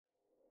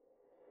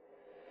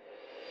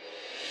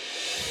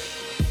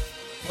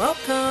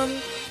Welcome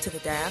to the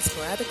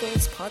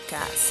Diasporadicals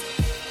podcast.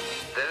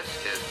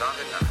 This is not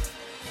enough.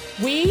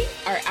 We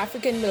are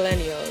African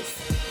millennials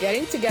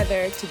getting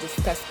together to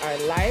discuss our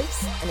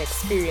lives and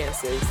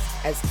experiences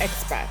as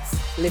expats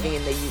living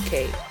in the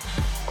UK.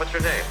 What's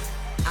your name?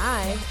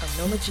 I am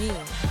Noma Jean.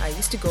 I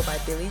used to go by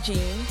Billie Jean,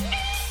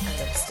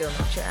 and I'm still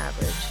not your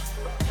average.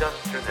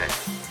 Just your name.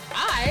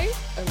 I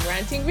am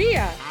Ranting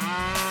Ria.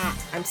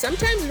 I'm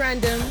sometimes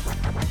random,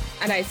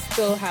 and I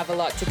still have a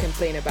lot to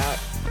complain about.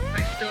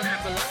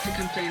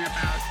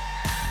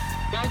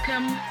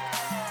 Welcome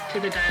to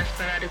the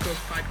Diasporadicals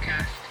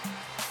podcast.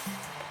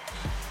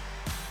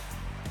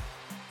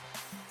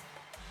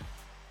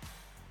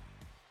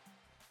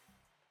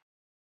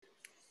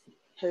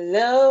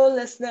 Hello,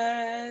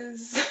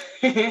 listeners.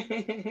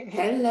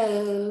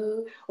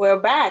 Hello. We're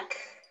back.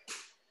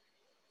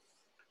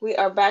 We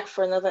are back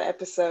for another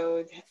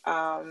episode.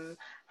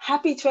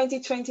 Happy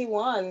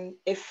 2021.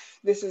 If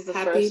this is the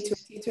Happy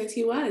first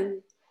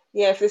 2021.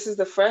 Yeah, if this is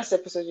the first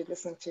episode you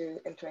listen to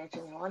in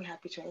 2021,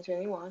 happy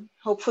 2021.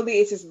 Hopefully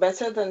it is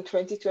better than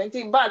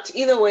 2020. But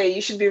either way,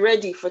 you should be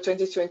ready for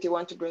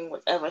 2021 to bring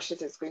whatever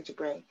shit it's going to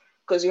bring.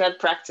 Because you had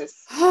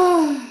practice.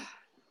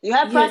 You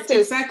had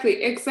practice.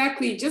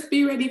 Exactly. Just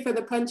be ready for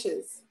the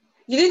punches.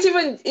 You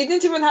didn't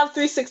even have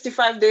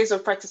 365 days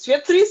of practice. You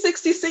had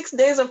 366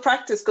 days of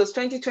practice because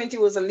 2020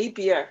 was a leap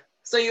year.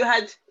 So you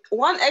had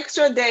one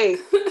extra day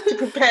to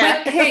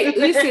prepare. But hey,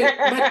 listen,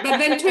 but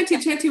then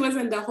 2020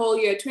 wasn't the whole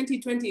year.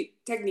 2020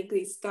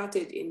 technically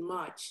started in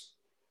March.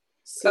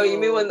 So you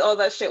mean when all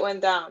that shit went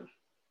down?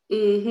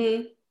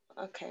 Mm-hmm.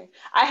 Okay.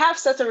 I have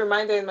set a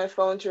reminder in my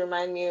phone to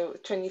remind me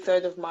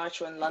 23rd of March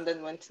when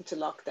London went into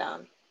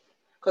lockdown.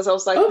 Because I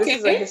was like, This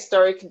is a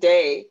historic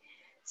day.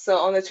 So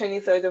on the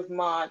 23rd of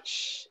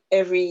March,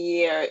 every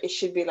year, it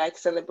should be like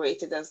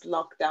celebrated as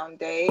lockdown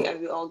day. And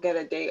we all get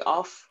a day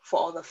off for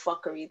all the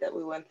fuckery that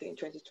we went through in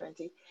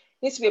 2020. It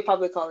needs to be a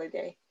public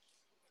holiday.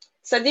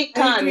 Sadiq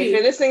Khan, if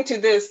you're listening to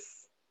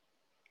this,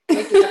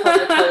 make it a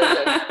public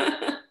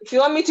holiday. If you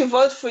want me to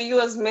vote for you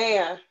as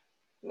mayor,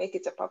 make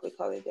it a public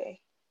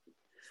holiday.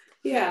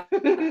 Yeah,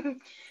 I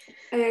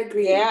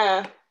agree.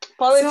 Yeah.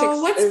 Politics.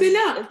 So what's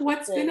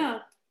been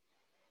up?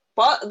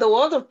 But the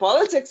world of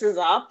politics is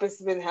up.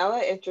 It's been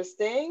hella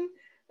interesting.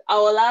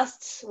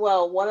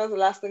 One of the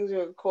last things we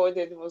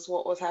recorded was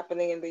what was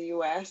happening in the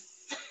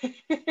US.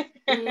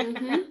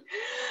 Mm-hmm.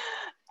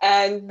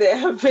 And there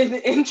have been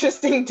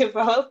interesting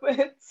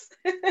developments.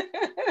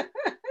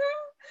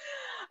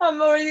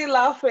 I'm already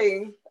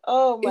laughing.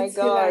 Oh my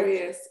God.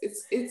 Hilarious. It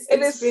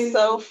is been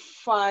so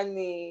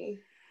funny.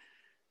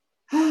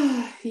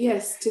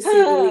 Yes, to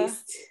say the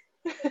least.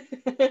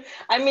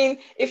 I mean,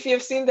 if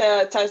you've seen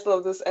the title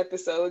of this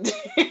episode,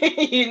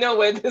 you know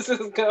where this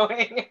is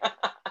going.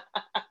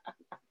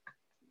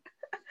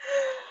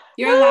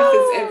 Your laugh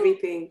is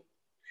everything.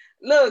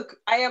 Look,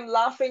 I am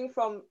laughing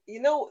from,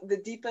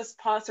 the deepest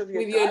part of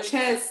your gut. Your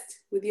chest,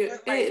 with your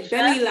belly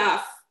chest,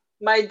 laugh.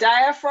 My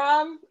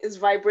diaphragm is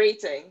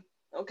vibrating,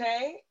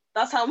 okay?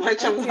 That's how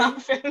much I'm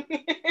laughing.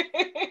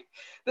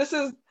 This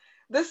is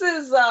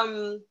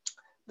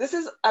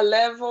a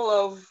level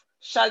of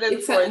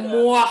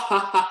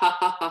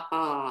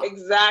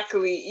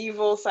exactly,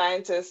 evil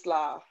scientist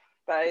laugh.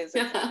 That is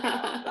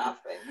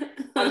laughing.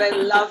 And I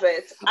love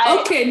it.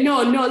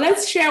 No,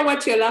 let's share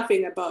what you're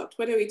laughing about.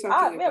 What are we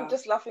talking about? I'm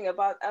just laughing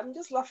about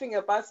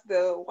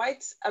the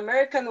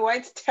American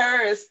white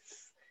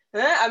terrorists.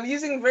 I'm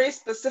using very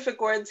specific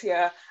words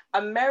here.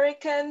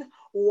 American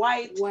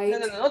white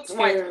terrorists.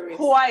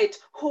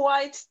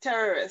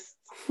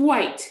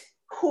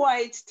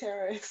 White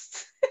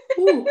terrorists.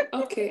 Ooh,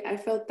 okay, I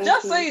felt that.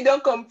 Just so you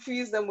don't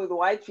confuse them with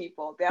white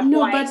people. They're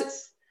white. But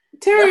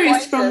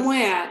terrorists from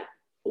where?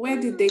 Where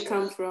did they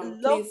come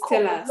from? Please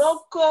tell us.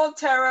 Local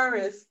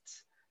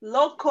terrorists.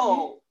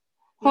 Local.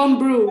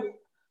 Homebrew.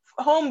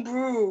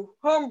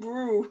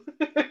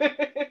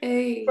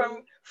 Hey.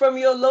 From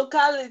your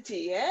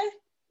locality, eh?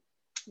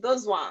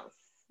 Those ones.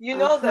 You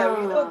know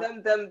them.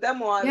 Them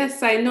ones.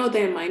 Yes, I know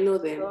them.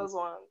 Those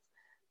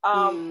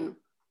ones.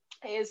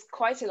 It's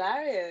quite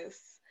hilarious.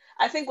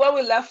 I think where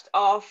we left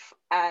off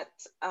at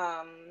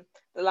the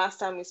last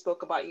time we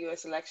spoke about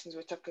US elections,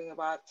 we're talking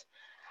about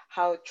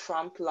how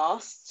Trump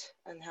lost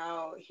and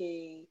how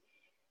he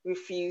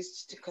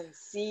refused to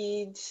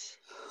concede.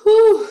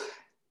 Whew.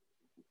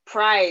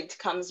 Pride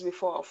comes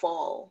before a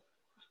fall.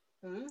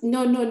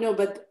 No,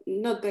 but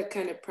not that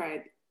kind of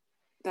pride.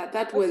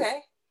 That was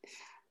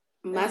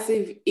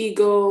massive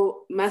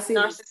ego, massive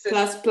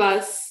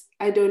plus.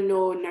 I don't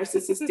know,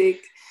 narcissistic.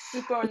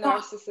 Super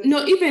narcissistic.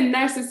 No, even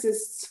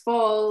narcissists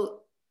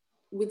fall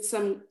with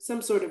some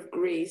sort of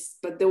grace,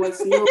 but there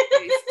was no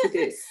grace to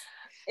this.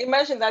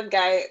 Imagine that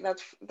guy,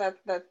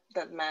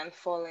 that man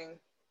falling.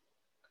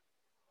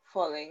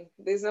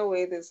 There's no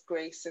way there's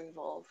grace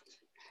involved.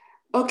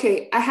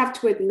 Okay, I have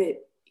to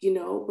admit,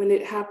 when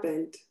it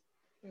happened,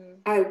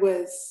 I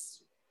was,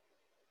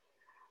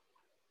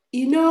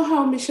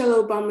 how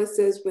Michelle Obama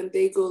says, when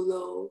they go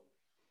low,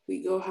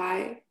 we go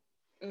high?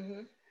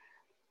 Mm-hmm.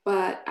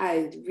 but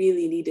I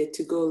really needed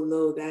to go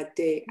low that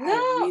day. No,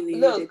 I really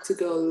look, needed to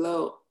go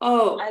low.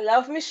 Oh, I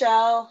love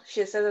Michelle.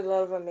 She has said a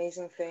lot of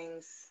amazing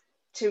things.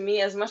 To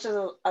me, as much as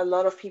a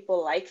lot of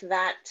people like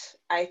that,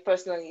 I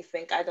personally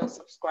think I don't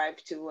subscribe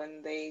to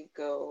when they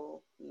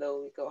go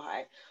low, we go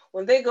high.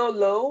 When they go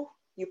low,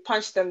 you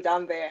punch them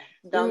down there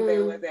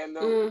where they're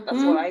low. mm-hmm.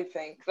 That's what I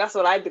think. That's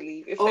what I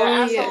believe. If they're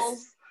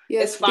assholes,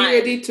 yes, it's fine. Be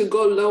ready to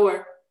go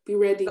lower. Be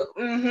ready.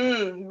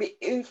 Mm-hmm.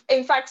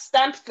 In fact,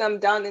 stamp them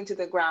down into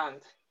the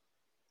ground.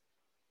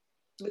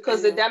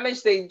 Because the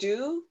damage they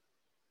do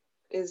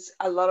is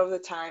a lot of the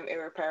time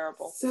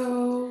irreparable.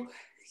 So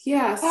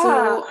yeah,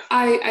 so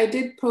I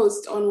did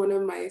post on one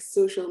of my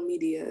social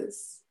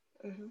medias,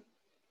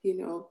 you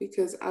know,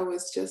 because I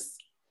was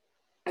just,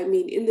 I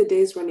mean, in the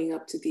days running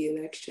up to the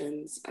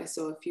elections, I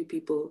saw a few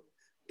people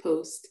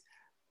post,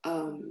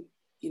 you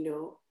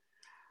know,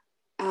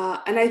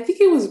 and I think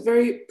it was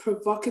very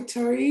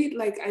provocatory.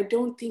 Like, I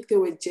don't think they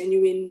were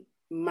genuine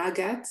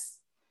maggots.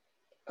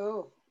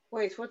 Oh,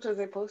 wait, what were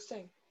they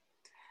posting?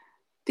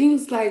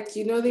 Things like,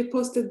 you know, they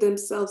posted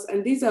themselves,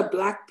 and these are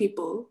Black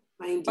people,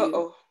 mind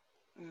you,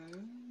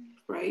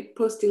 right?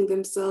 Posting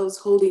themselves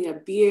holding a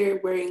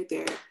beer, wearing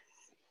their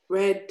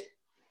red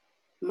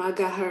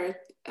MAGA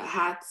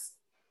hats.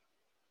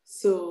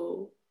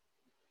 So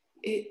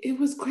it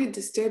was quite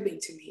disturbing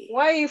to me.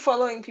 Why are you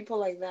following people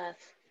like that?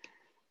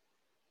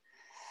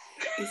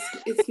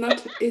 It's not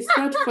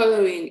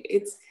following.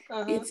 It's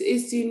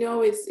you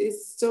know,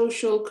 it's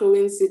social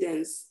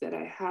coincidence that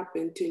I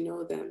happen to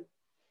know them.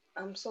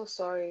 I'm so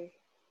sorry.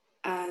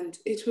 And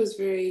it was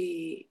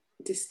very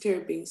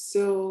disturbing.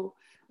 So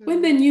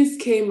when the news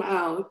came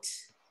out,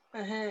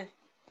 I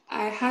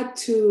had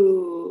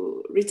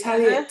to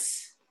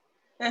retaliate.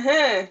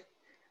 How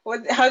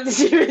did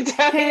you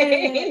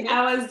retaliate?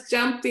 I was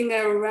jumping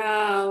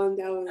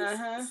around. I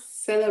was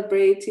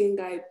celebrating.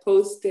 I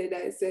posted.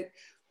 I said,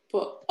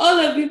 for all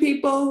of you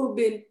people who've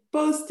been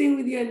posting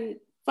with your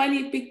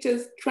funny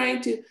pictures,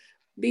 trying to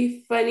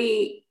be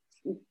funny,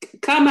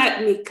 come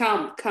at me,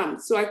 come,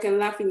 so I can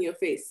laugh in your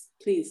face,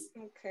 please.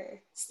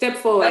 Okay. Step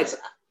forward.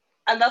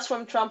 That's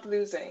from Trump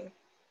losing.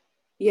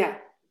 Yeah.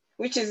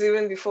 Which is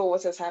even before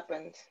what has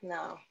happened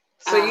now.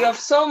 So you have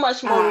so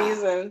much more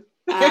reason.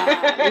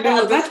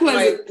 No, that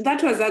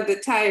was at the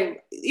time.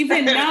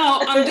 Even now,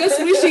 I'm just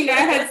wishing I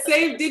had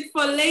saved it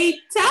for later.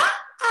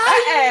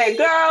 Hey,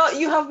 girl,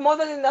 you have more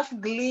than enough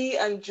glee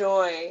and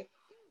joy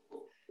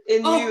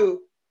in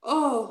you.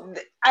 Oh.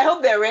 I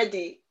hope they're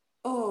ready.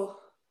 Oh.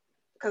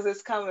 Because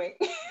it's coming.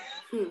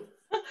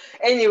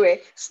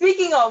 Anyway,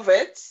 speaking of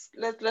it,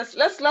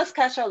 let's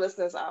catch our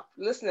listeners up.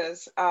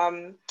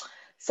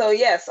 So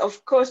yes,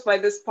 of course, by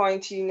this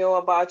point, you know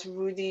about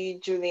Rudy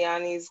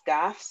Giuliani's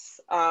gaffes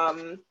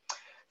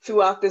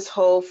throughout this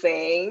whole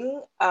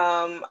thing,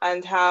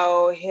 and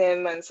how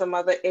him and some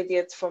other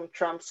idiots from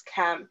Trump's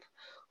camp,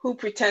 who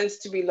pretends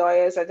to be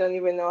lawyers, I don't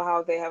even know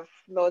how they have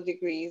law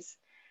degrees,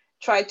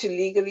 tried to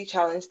legally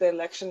challenge the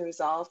election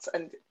results,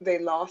 and they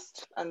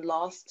lost and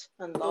lost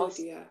and lost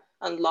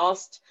and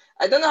lost.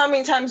 I don't know how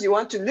many times you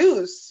want to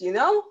lose, you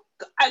know?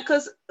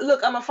 Because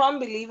look, I'm a firm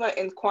believer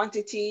in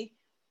quantity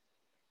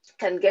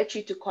can get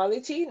you to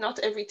quality. Not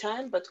every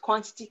time, but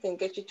quantity can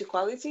get you to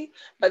quality.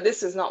 But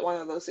this is not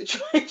one of those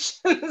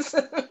situations.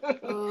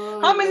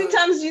 How many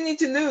times do you need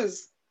to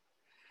lose?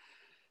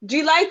 Do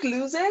you like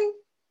losing?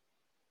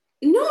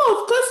 No,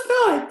 of course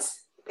not.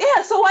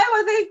 Yeah, so why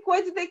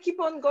did they keep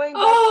on going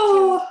back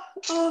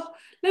to...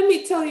 let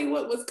me tell you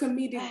what was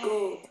comedic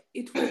gold.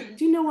 It was,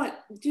 do you know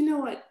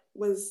what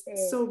was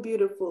so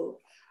beautiful?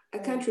 I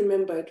can't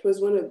remember. It was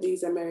one of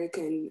these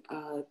American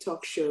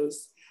talk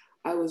shows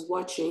I was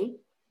watching.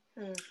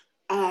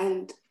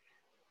 And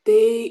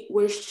they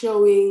were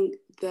showing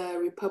the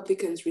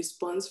Republicans'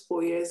 response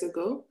 4 years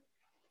ago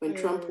when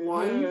Trump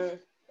won,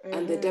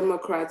 and the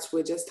Democrats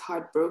were just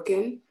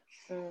heartbroken.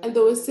 And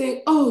they were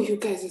saying, oh, you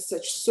guys are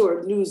such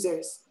sore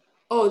losers.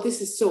 Oh,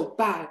 this is so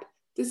bad.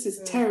 This is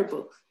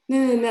terrible.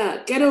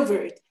 No, get over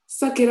it.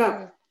 Suck it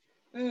up.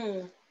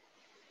 And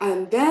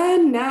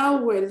then now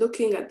we're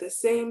looking at the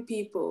same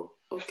people.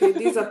 Okay,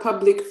 these are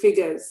public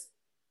figures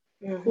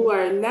who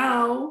are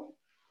now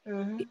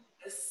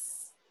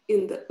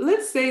in the,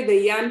 let's say, the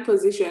Yan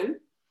position,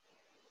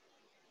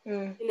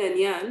 in an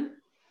Yan,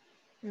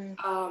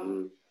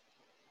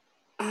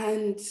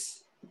 and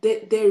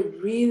they're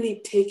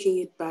really taking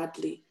it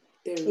badly.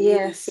 They're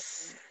really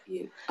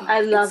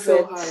I love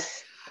it. Hard.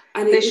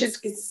 And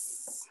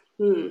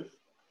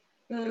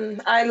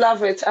I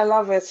love it.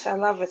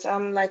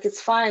 I'm like, it's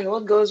fine.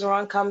 What goes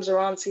around comes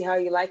around. See how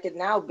you like it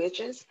now,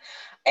 bitches.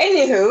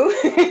 Anywho,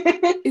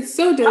 it's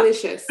so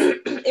delicious.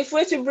 If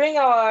we're to bring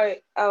our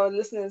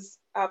listeners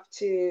up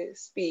to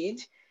speed,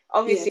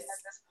 obviously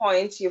at this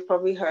point you've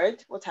probably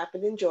heard what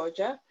happened in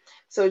Georgia.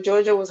 So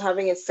Georgia was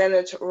having its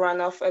Senate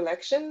runoff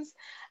elections,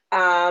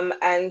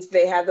 and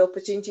they had the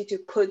opportunity to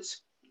put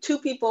two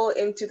people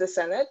into the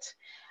Senate.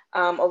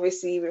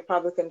 Obviously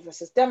Republican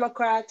versus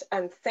Democrat,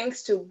 and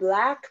thanks to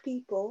Black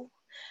people,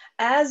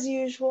 as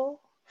usual,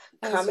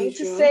 coming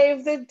to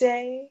save the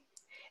day,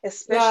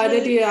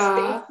 especially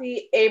yeah.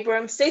 Stacey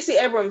Abrams. Stacey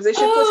Abrams, they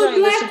should put Oh, her in the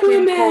Black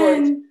Supreme Court.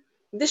 women.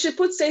 They should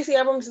put Stacey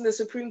Abrams in the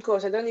Supreme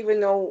Court. I don't even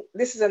know.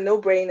 This is a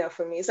no-brainer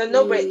for me. It's a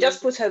no-brainer.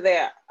 Just put her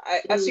there.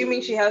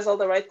 Assuming she has all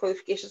the right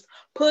qualifications.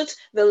 Put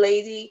the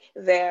lady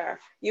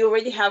there. You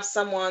already have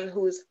someone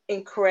who's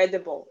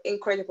incredible.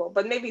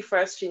 But maybe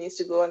first she needs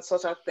to go and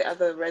sort out the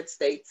other red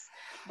states.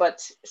 But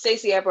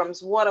Stacey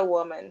Abrams, what a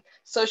woman.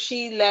 So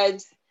she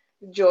led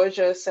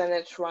Georgia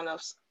Senate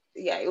runoffs.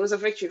 Yeah, it was a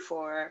victory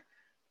for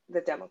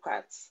the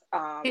Democrats.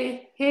 And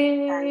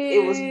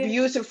it was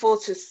beautiful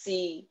to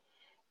see.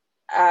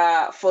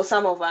 For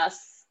some of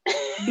us.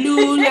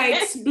 Blue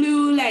lights. Yep.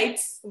 Blue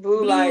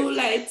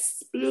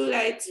lights.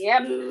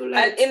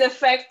 And in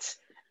effect,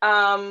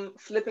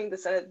 flipping the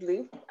Senate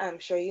blue. I'm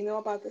sure you know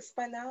about this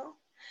by now.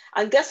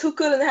 And guess who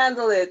couldn't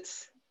handle it?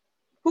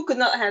 Who could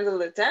not handle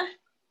it, eh?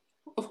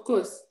 Of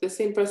course, the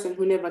same person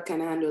who never can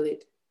handle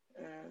it.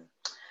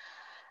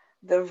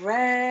 The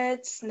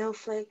red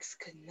snowflakes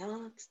could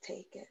not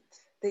take it.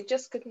 They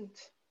just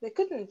couldn't. They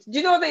couldn't. Do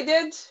you know what they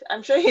did?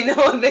 I'm sure you know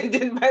what they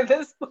did by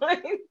this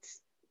point.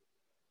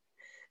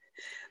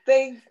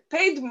 They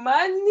paid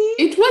money.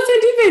 It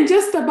wasn't even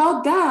just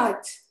about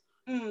that.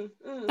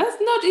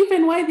 That's not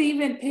even why they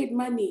even paid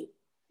money.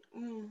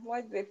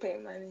 Why did they pay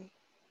money?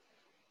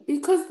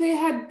 Because they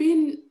had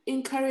been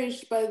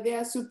encouraged by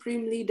their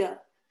supreme leader.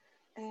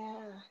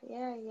 Yeah.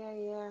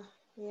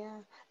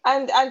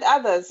 And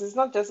others. It's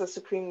not just a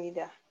supreme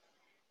leader.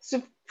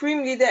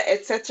 Supreme leader,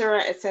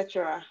 etc.,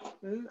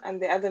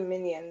 and the other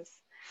minions.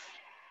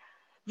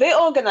 They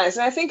organized,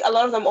 and I think a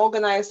lot of them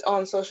organized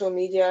on social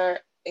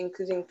media,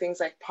 including things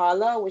like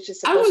Parler, which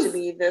is supposed to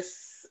be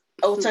this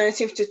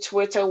alternative to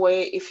Twitter,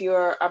 where if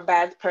you're a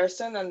bad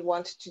person and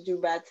want to do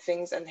bad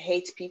things and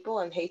hate people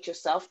and hate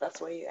yourself,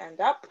 that's where you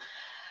end up.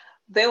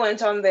 They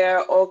went on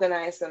there,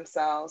 organized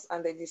themselves,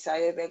 and they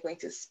decided they're going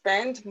to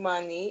spend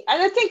money.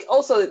 And I think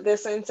also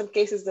there's in some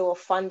cases they were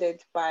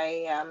funded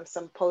by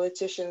some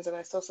politicians, and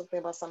I saw something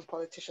about some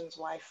politicians'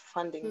 wife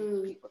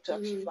funding people to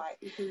actually fly.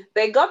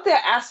 They got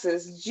their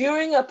asses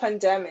during a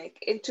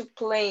pandemic into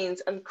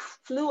planes and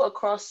flew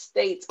across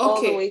states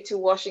all the way to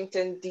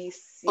Washington,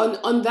 D.C.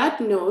 On that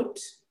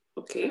note,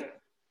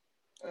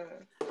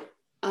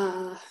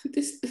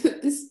 this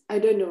I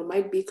don't know,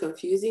 might be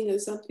confusing or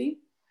something.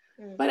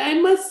 But I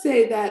must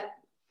say that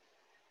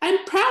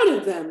I'm proud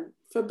of them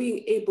for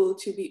being able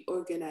to be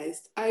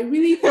organized. I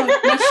really thought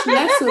much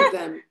less of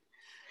them.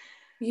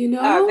 You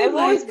know? They've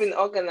always been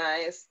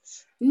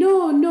organized.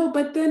 No,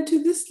 but then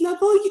to this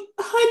level,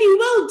 honey,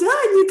 well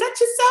done. You got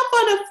yourself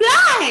on a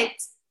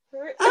flight.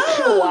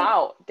 Oh.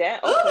 Wow. Damn.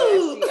 Okay,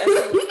 I see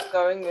where you're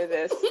going with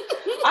this.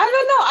 I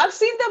don't know. I've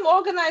seen them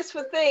organized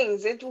for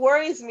things. It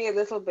worries me a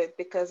little bit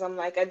because I'm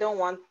like, I don't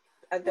want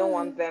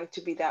them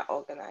to be that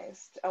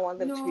organized. I want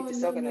them to be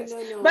disorganized.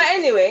 No. But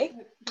anyway,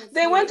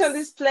 they went on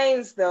these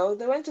planes though.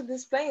 They went to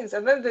these planes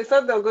and then they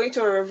thought they were going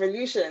to a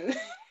revolution.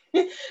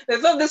 They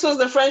thought this was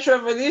the French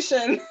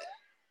Revolution.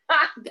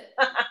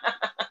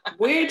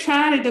 We're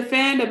trying to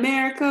defend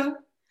America.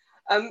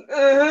 And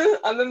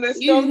then they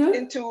stormed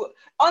into,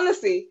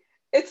 honestly,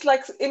 it's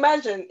like,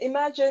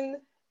 imagine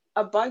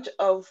a bunch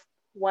of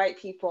white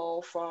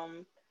people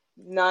from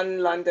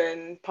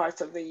non-London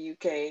parts of the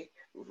UK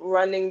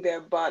running their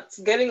butts,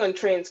 getting on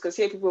trains, because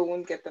here people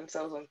won't get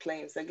themselves on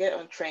planes. They get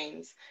on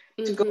trains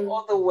to go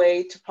all the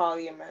way to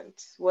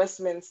Parliament,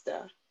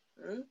 Westminster,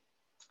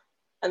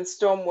 and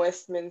storm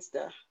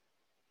Westminster.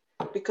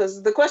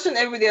 Because the question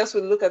everybody else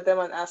would look at them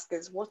and ask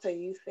is, what are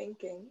you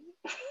thinking?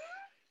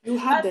 You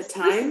had the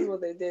time. This is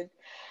what they did.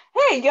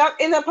 Hey, you're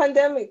in a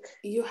pandemic.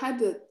 You had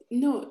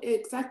no,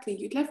 exactly.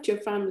 You left your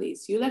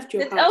families. You left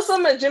your house. Did Elsa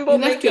Majimbo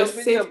make a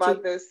video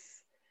about this?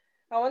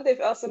 I wonder if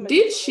Elsa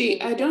did she?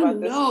 I don't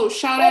know.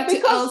 Shout out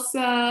to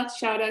Elsa.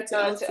 Shout out to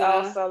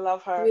Elsa.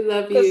 Love her. We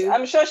love you.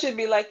 I'm sure she'd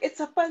be like, it's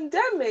a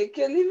pandemic.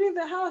 You're leaving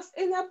the house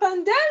in a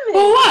pandemic.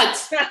 For what?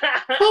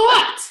 For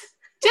what?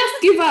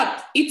 Just give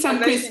up. Eat some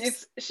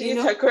crisps. She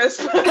eats her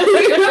crisp.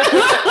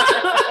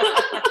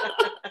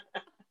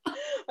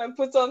 And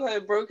puts on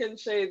her broken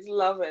shades.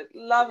 Love it.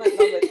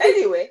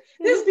 Anyway,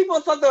 these people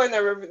thought they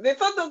were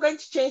going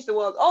to change the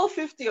world. All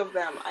 50 of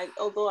them.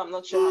 Although I'm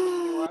not sure how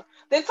many there were.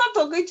 They thought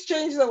they were going to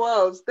change the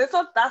world. They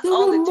thought that's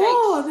all it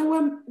takes.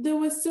 There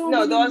were so many.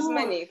 No, there was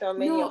many. There were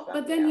many of them.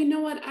 But then you know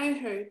what I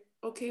heard?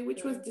 Okay,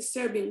 which was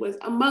disturbing was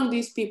among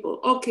these people.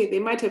 Okay, they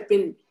might have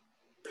been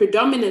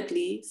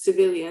predominantly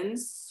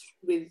civilians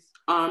with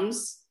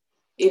arms,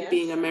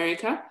 being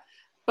America,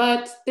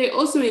 but they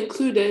also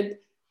included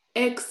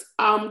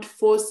ex-armed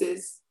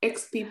forces,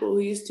 ex-people who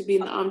used to be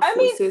in the armed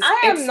forces,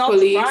 I am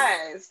ex-police. Not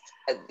surprised.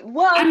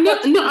 Well, I'm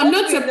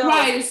not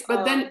surprised,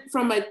 but then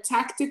from a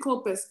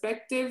tactical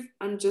perspective,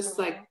 I'm just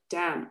like,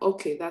 damn,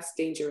 okay, that's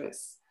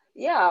dangerous.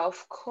 Yeah,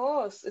 of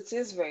course. It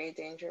is very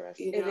dangerous.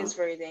 It is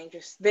very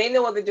dangerous. They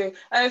know what they're doing.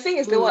 And the thing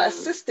is, they were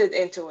assisted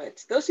into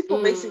it. Those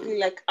people basically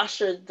like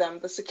ushered them,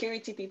 the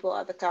security people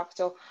at the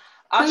Capitol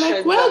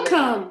ushered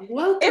welcome,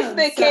 if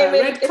they sir. came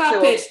in, Red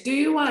carpet, do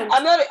you want?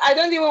 I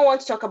don't even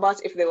want to talk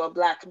about if they were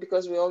Black,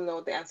 because we all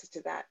know the answer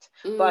to that.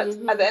 But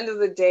at the end of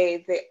the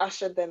day, they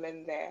ushered them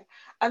in there.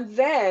 And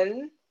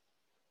then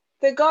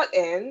they got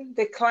in,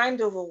 they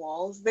climbed over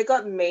walls, they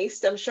got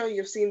maced. I'm sure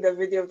you've seen the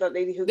video of that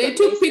lady who got maced. They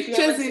took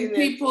pictures in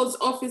people's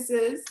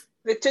offices.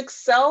 They took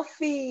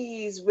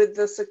selfies with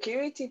the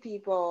security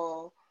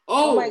people.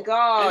 Oh my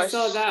gosh. I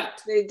saw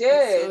that. They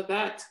did. I saw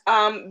that.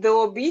 They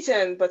were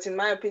beaten, but in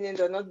my opinion,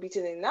 they're not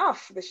beaten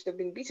enough. They should have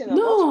been beaten a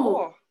lot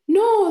more.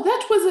 No,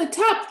 that was a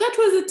tap. That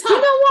was a tap.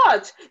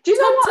 Do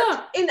you know what?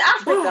 Tap. In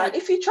Africa,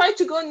 if you try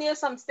to go near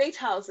some state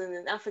house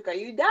in Africa,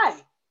 you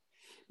die.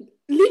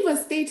 Leave a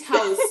state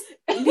house.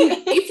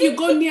 If you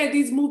go near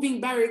these moving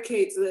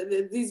barricades,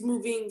 these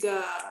moving,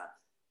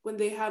 when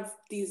they have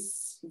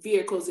these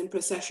vehicles in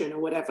procession or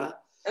whatever,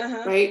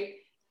 right?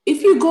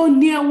 If you go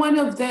near one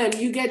of them,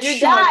 you get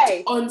shot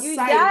on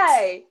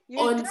sight.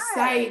 On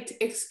sight.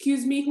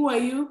 Excuse me, who are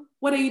you?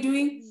 What are you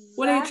doing? Exactly.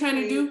 What are you trying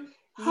to do?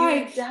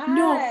 Hi.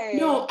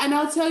 No. And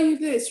I'll tell you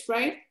this,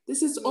 right?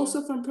 This is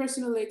also from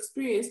personal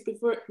experience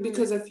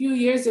because a few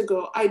years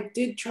ago, I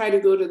did try to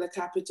go to the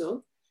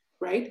Capitol,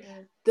 right?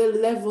 The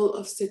level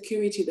of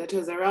security that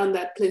was around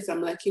that place,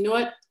 I'm like, you know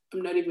what?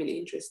 I'm not even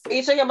interested. Are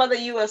you talking about the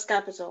U.S.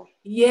 Capitol?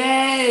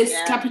 Yes,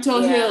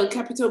 Capitol Hill,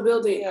 Capitol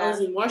building. I was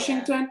in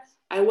Washington.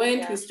 I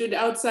went, we stood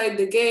outside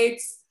the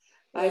gates.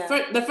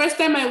 The first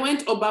time I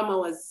went, Obama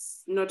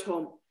was not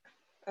home.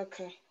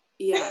 Okay.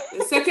 Yeah.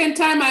 The second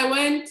time I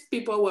went,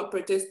 people were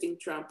protesting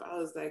Trump. I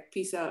was like,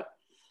 peace out.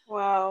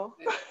 Wow.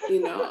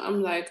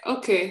 I'm like,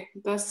 okay,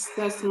 that's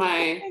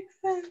my...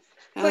 Makes sense.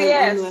 So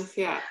yes.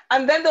 Like,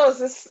 and then there was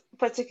this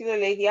particular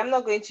lady. I'm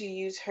not going to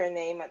use her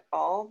name at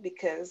all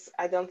because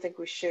I don't think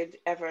we should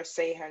ever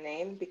say her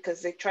name,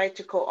 because they tried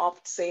to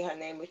co-opt say her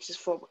name, which is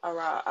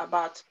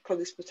about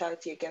police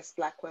brutality against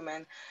Black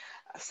women,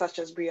 such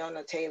as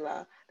Breonna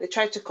Taylor. They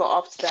tried to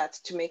co-opt that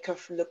to make her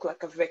look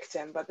like a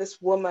victim. But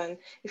this woman,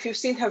 if you've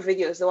seen her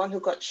videos, the one who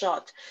got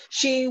shot,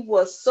 she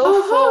was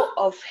so full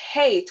of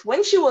hate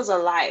when she was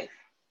alive.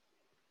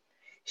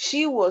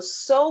 She was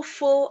so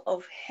full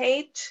of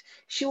hate.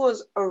 She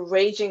was a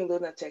raging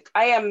lunatic.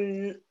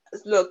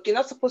 Look, you're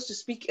not supposed to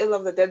speak ill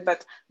of the dead,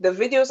 but the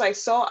videos I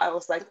saw, I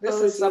was like, this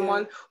is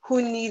someone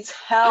who needs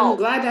help. I'm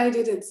glad I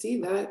didn't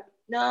see that.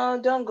 No,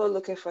 don't go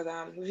looking for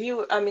them.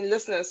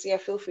 Listeners,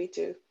 feel free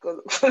to go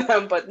look for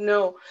them. But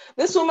no,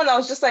 this woman, I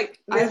was just like,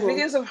 there's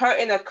videos of her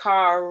in a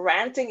car,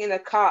 ranting in a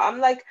car. I'm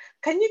like,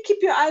 can you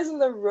keep your eyes on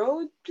the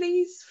road,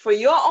 please? For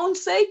your own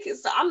sake?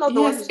 I'm not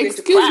the one who's going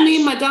to crash. Excuse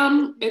me,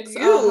 madam.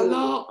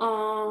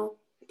 Hello.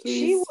 Please,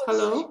 she was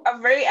hello. a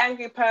very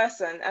angry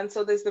person. And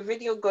so there's the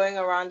video going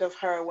around of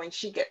her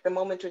the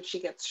moment when she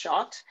gets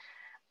shot.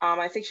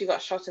 I think she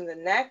got shot in the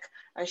neck.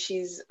 And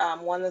she's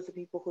one of the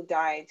people who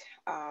died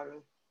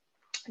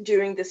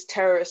during this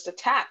terrorist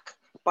attack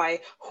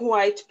by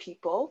white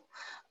people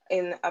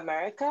in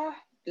America,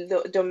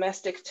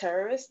 domestic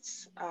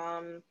terrorists.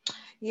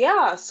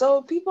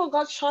 So people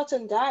got shot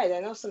and died. I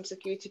know some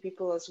security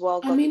people as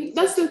well.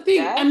 That's the thing.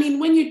 Death.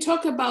 When you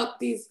talk about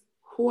these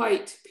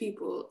white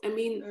people,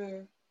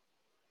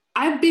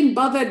 I've been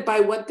bothered by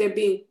what they're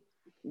being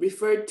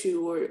referred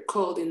to or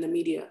called in the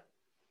media.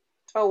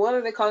 Oh, what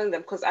are they calling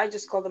them? Because I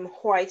just call them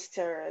white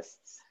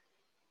terrorists.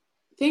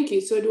 Thank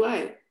you. So do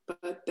I.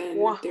 But then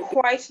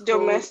white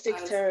domestic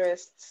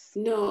terrorists.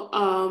 No,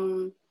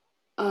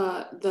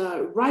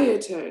 the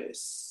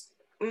rioters,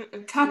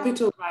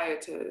 Capitol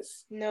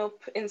rioters.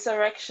 Nope,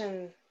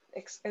 insurrectionists.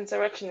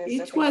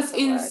 It was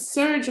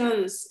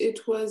insurgents.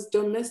 It was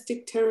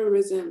domestic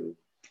terrorism.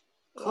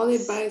 Call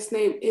it by its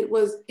name. It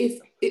was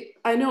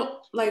I know,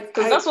 like,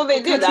 because that's what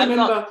they did.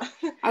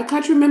 I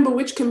can't remember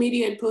which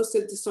comedian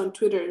posted this on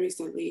Twitter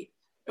recently,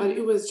 but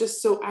it was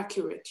just so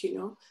accurate.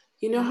 You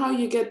know how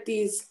you get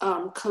these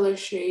color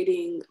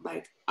shading,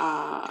 like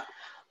the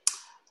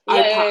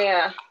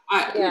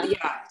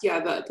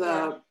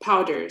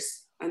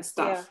powders and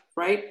stuff,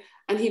 right?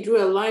 And he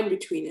drew a line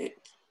between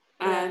it,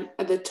 and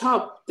at the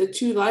top, the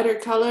two lighter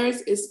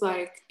colors is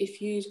like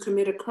if you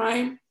commit a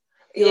crime.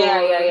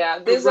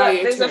 There's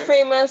a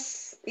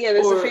famous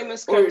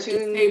cartoon. Or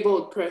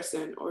disabled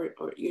person, or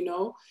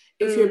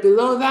if you're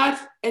below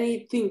that,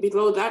 anything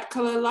below that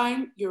color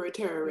line, you're a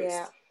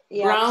terrorist.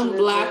 Brown, absolutely.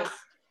 Black,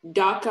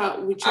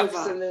 darker, whichever.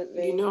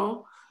 Absolutely.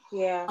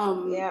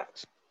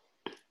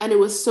 And it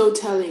was so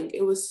telling.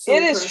 It was so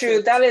It is perfect.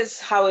 true. That is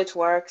how it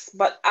works.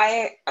 But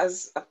I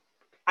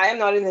am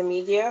not in the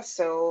media,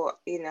 so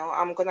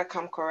I'm gonna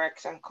come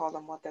correct and call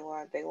them what they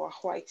were. They were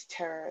white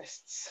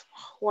terrorists,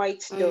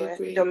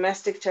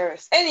 domestic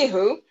terrorists.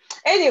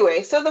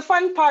 Anyway, so the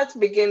fun part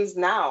begins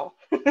now.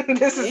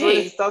 This is when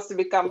it starts to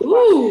become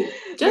fun.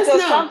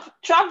 Because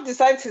Trump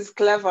decides he's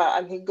clever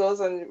and he goes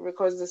and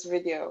records this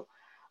video,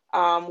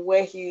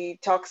 where he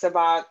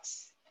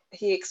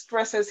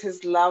expresses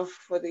his love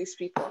for these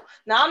people.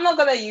 Now, I'm not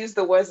going to use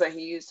the words that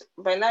he used.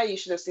 By now, you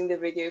should have seen the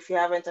video. If you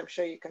haven't, I'm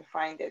sure you can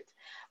find it.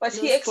 But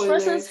he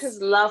expresses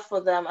his love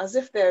for them as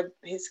if they're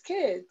his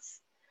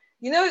kids.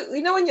 You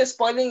know when you're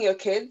spoiling your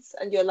kids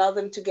and you allow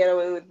them to get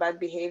away with bad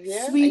behavior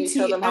and you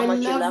tell Sweetie, them how I much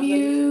you love love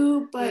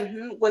you, but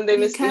them when they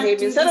we can't misbehave,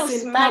 do instead of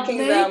this in smacking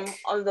them public.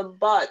 on the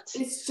butt.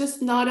 It's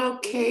just not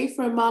okay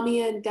for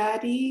mommy and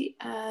daddy,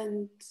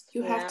 and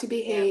you have to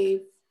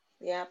behave.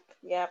 Yep.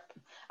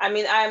 I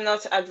mean, I am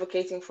not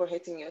advocating for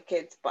hitting your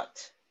kids,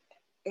 but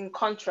in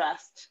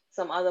contrast,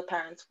 some other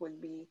parents would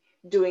be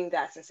doing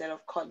that instead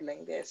of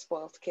coddling their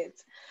spoiled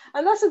kids.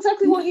 And that's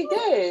exactly what he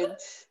did.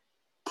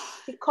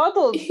 He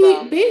coddled He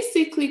them.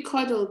 basically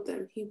coddled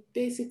them.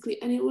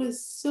 And it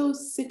was so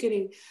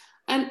sickening.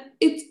 And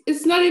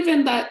it's not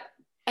even that.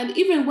 And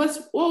even what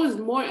was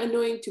more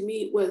annoying to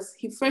me was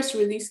he first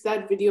released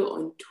that video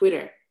on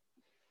Twitter.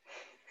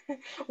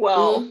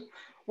 Well,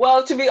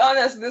 to be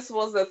honest, this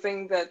was the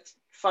thing that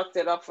fucked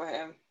it up for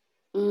him.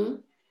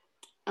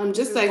 I'm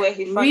just like,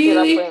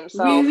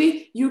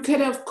 really? You could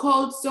have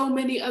called so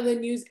many other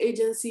news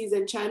agencies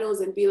and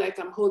channels and be like,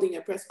 I'm holding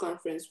a press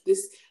conference.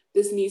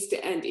 This needs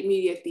to end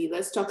immediately.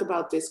 Let's talk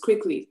about this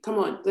quickly. Come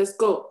on, let's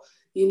go.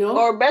 You know?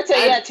 Or better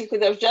yet, he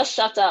could have just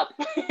shut up.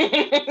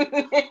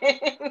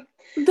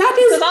 That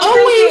is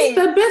always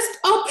the best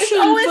option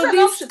for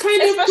these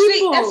kind of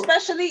people.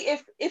 Especially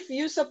if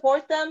you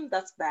support them,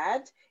 that's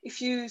bad. If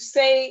you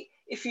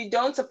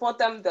don't support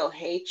them, they'll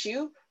hate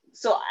you.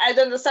 So I'd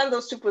understand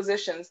those two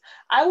positions.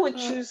 I would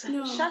choose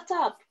shut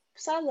up,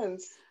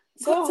 silence.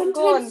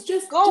 Sometimes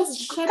just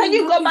can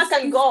you go back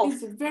and golf?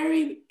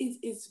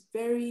 It's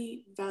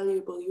very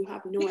valuable. You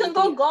have no idea. You can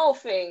go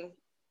golfing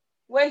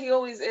where he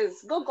always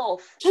is. Go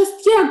golf.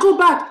 Go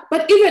back.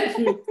 But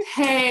even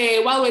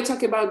hey, while we're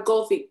talking about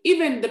golfing,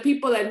 even the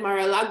people at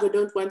Mar-a-Lago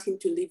don't want him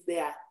to live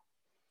there.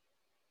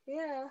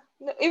 Yeah.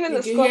 No, even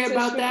the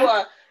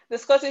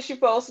Scottish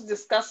people are also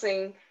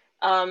discussing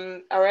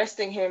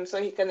arresting him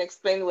so he can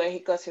explain where he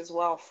got his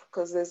wealth,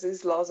 because there's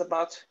these laws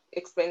about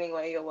explaining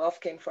where your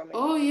wealth came from.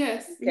 Oh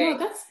yes. Okay.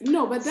 That's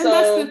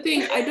the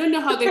thing. I don't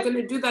know how they're going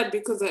to do that,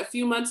 because a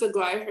few months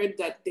ago I heard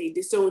that they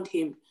disowned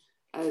him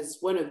as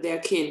one of their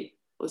kin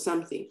or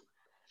something.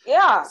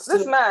 Yeah,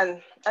 this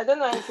man, I don't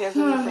know if he has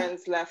any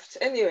friends left.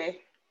 Anyway.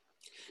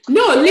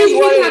 No, leave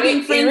him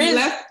having friends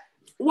left.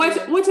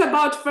 What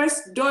about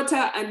first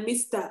daughter and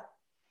Mr.?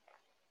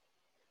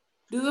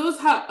 Do those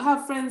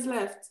have friends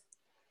left?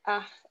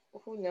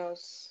 Who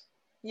knows?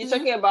 You're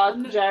talking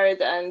about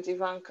Jared and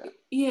Ivanka.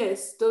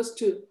 Yes, those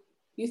two.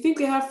 You think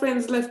they have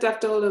friends left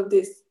after all of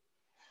this?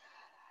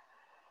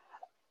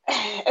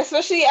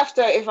 Especially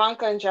after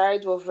Ivanka and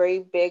Jared were very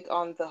big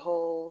on the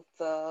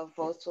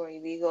votes were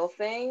illegal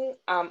thing.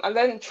 And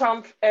then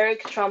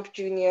Eric Trump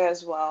Jr.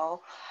 as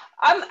well.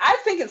 I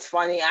think it's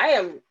funny. I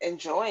am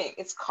enjoying.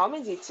 It's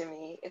comedy to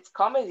me. It's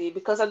comedy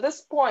because at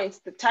this point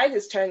the tide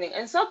is turning,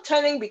 and it's not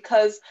turning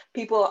because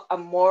people are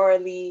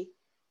morally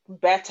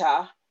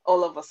better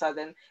all of a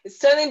sudden. It's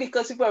turning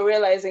because people are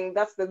realizing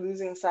that's the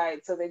losing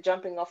side, so they're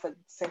jumping off a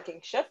sinking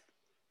ship.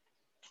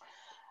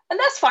 And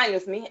that's fine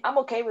with me. I'm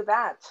okay with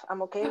that.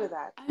 I'm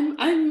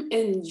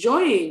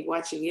enjoying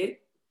watching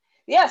it.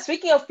 Yeah,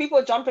 speaking of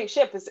people jumping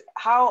ship, is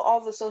how all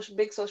the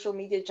big social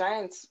media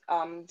giants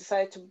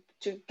decided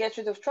to get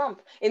rid of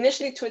Trump.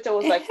 Initially, Twitter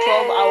was like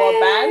 12-hour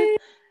ban.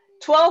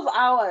 12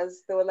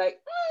 hours. They were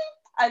like,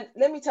 and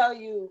let me tell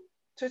you,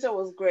 Twitter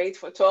was great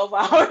for 12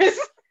 hours.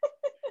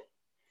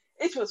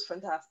 It was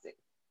fantastic.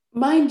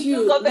 Mind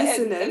you, got the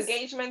listeners,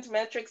 engagement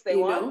metrics they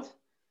want.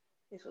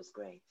 It was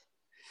great.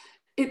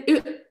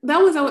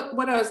 That was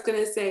what I was going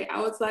to say. I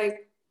was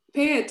like,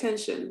 pay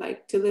attention,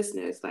 like, to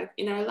listeners. Like,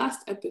 in our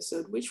last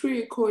episode, which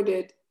we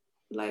recorded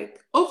like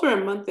over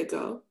a month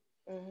ago,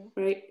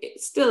 right?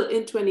 It's still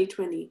in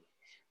 2020.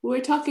 We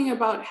were talking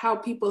about how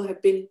people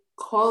have been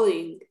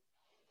calling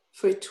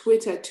for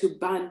Twitter to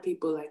ban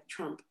people like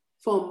Trump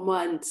for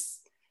months.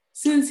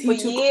 Since he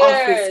took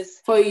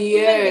office, for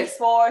years. Even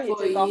before he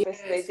took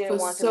office, they didn't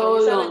want him.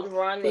 He started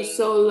running. For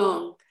so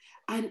long.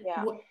 And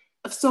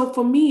so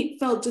for me, it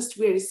felt just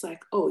weird. It's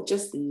like, oh,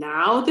 just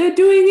now they're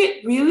doing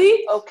it?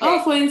 Really? Okay.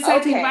 Oh, for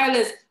inciting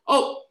violence.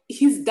 Oh,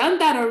 he's done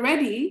that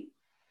already.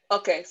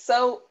 Okay,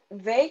 so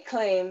they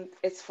claim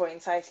it's for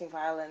inciting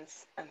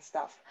violence and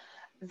stuff.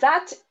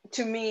 That,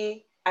 to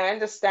me, I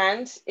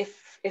understand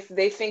if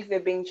they think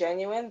they're being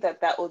genuine,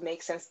 that would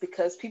make sense,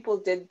 because people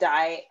did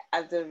die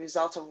as the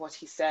result of what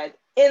he said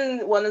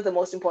in one of the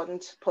most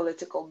important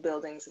political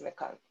buildings in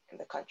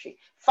the country.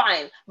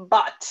 Fine,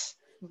 but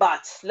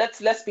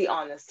let's be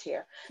honest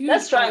here.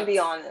 Let's try and be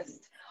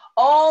honest.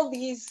 All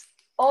these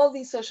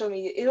social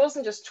media, it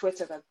wasn't just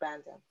Twitter that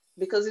banned him,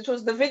 because it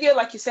was the video,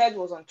 like you said,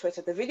 was on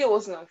Twitter. The video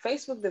wasn't on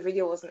Facebook. The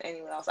video wasn't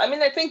anywhere else. I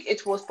mean, I think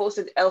it was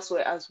posted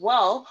elsewhere as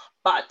well,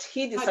 but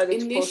he decided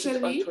to post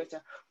it on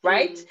Twitter,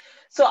 right?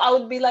 So I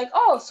would be like,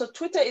 oh, so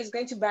Twitter is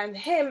going to ban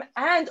him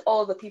and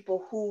all the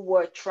people who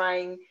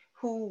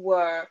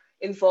were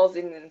involved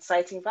in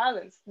inciting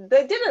violence.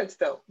 They didn't,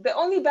 though. They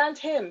only banned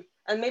him.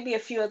 and maybe a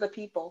few other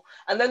people.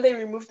 And then they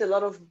removed a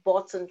lot of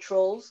bots and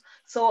trolls.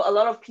 So a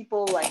lot of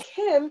people like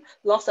him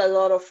lost a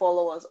lot of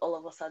followers all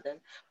of a sudden.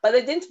 But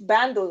they didn't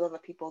ban those other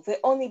people. They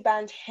only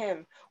banned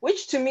him,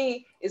 which to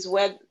me is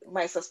where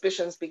my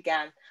suspicions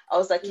began. I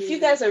was like, if you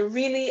guys are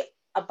really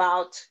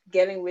about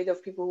getting rid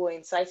of people who are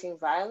inciting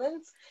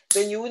violence,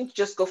 then you wouldn't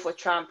just go for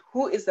Trump,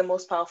 who is the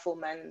most powerful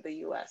man in the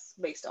US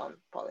based on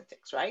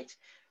politics, right?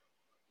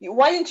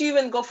 Why didn't you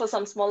even go for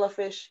some smaller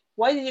fish?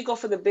 Why did you go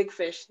for the big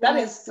fish? That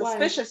is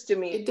suspicious to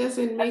me. It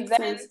doesn't make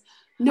sense.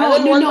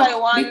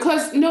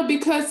 Because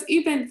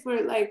even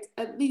for like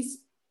at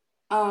least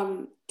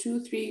 2,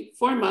 3,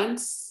 4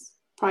 months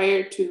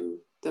prior to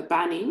the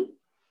banning,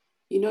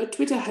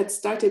 Twitter had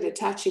started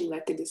attaching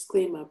like a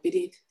disclaimer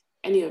beneath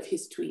any of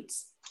his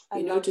tweets,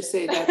 to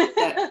say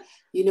that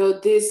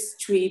this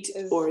tweet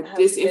or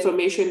this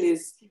information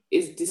is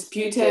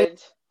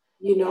disputed,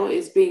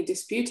 is being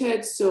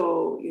disputed.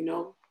 So,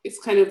 it's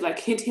kind of like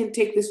hint, hint,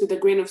 take this with a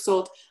grain of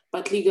salt,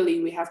 but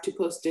legally we have to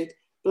post it,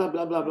 blah,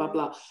 blah, blah, blah,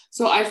 blah.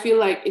 So I feel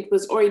like it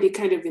was already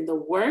kind of in the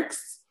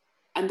works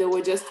and they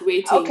were just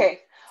waiting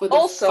for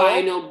the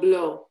final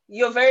blow.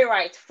 You're very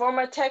right. From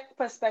a tech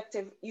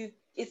perspective,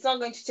 it's not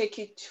going to take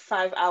you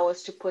 5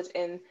 hours to put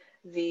in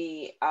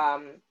the,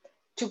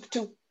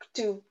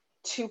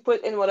 to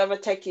put in whatever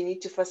tech you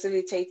need to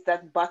facilitate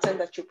that button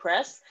that you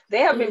press. They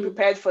have been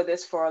prepared for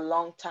this for a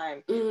long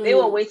time. They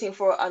were waiting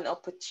for an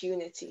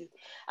opportunity.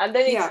 And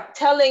then it's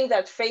telling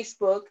that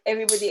Facebook,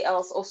 everybody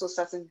else also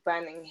started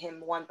banning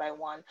him one by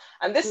one.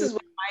 And this is where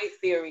my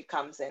theory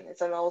comes in.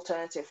 It's an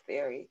alternative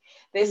theory.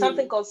 There's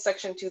something called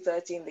Section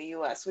 230 in the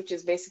US, which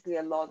is basically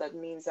a law that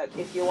means that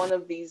if you're one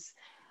of these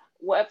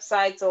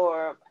websites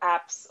or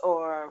apps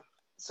or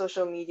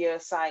social media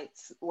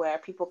sites where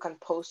people can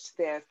post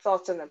their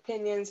thoughts and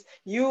opinions,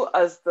 you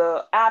as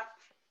the app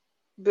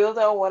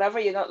builder or whatever,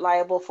 you're not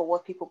liable for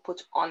what people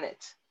put on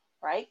it,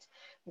 right?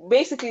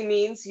 Basically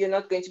means you're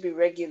not going to be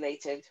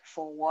regulated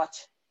for what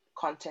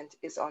content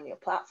is on your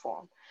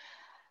platform.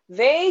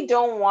 They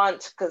don't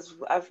want, because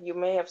you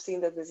may have seen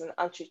that there's an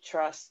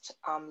antitrust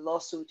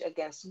lawsuit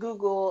against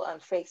Google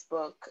and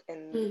Facebook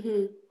in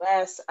the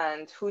US,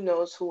 and who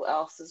knows who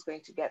else is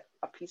going to get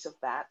a piece of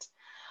that.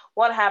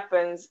 What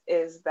happens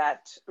is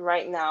that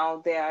right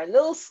now they are a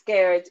little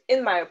scared,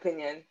 in my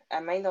opinion,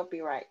 I may not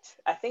be right.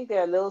 I think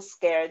they're a little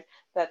scared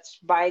that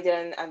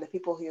Biden and the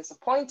people he has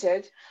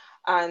appointed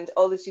and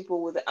all these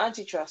people with the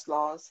antitrust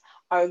laws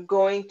are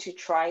going to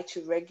try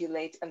to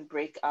regulate and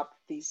break up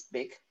these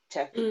big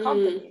tech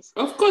companies.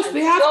 Of course,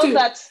 they have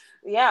to.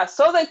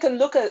 So they can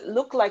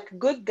look like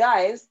good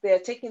guys. They're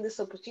taking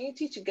this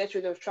opportunity to get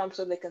rid of Trump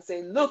so they can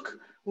say, look,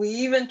 we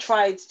even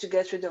tried to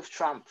get rid of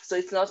Trump. So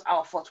it's not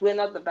our fault. We're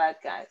not the bad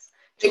guys.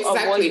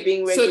 Exactly.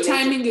 Being regulated. So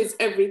timing is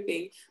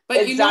everything.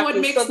 But you know what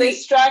makes they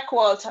strike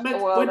what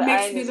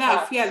makes me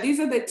laugh? Yeah, these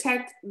are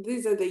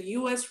the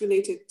US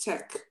related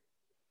tech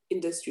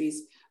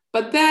industries.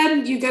 But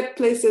then you get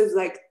places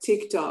like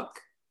TikTok.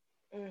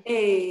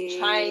 Hey,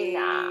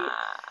 China.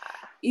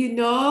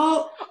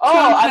 Trump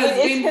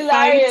has been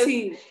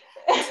fighting.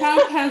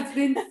 Trump has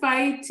been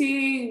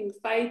fighting.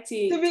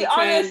 To be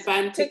honest,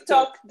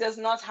 TikTok does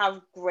not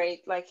have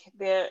great, I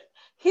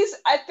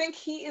think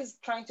he is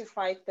trying to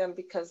fight them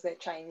because they're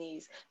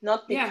Chinese,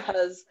 not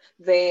because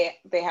they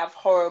have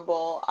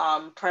horrible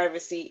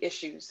privacy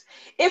issues.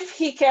 If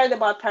he cared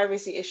about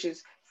privacy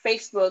issues,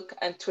 Facebook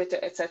and Twitter,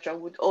 etc.,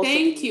 would also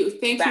Thank you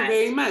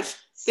very much.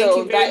 So Thank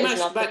you very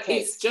much. But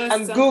it's just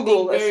and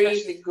Google,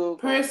 especially Google.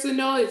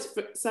 Personal. It's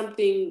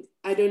something,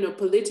 I don't know,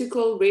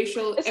 political,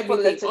 racial, it's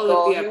everything. Political. All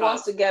of the he above.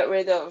 wants to get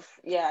rid of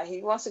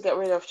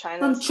China.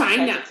 From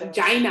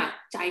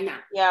China.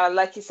 Yeah,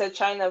 like he said,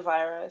 China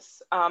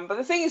virus. But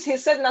the thing is, he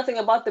said nothing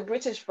about the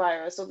British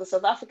virus or the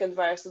South African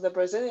virus or the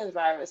Brazilian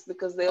virus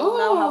because they all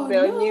now have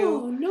their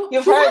new. No,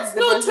 you've he heard has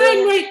no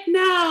time right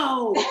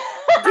now,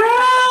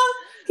 girl.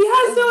 He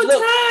has no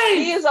time.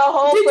 He is a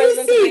whole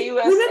president of the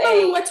USA. Remember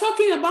we were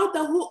talking about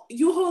the whole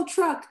U-Haul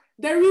truck.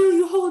 The real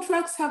U-Haul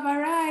trucks have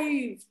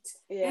arrived.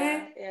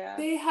 Yeah.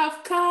 They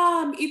have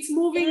come. It's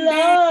moving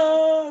back.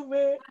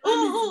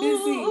 It's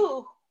busy.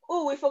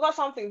 Oh, we forgot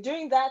something.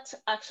 During that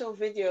actual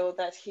video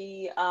that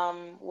he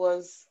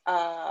was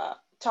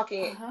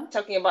talking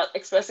about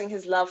expressing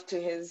his love to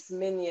his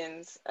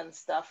minions and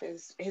stuff,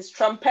 his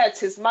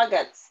trumpets, his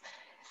maggots.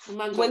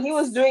 When he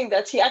was doing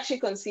that, he actually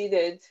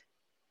conceded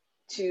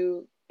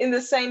to, in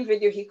the same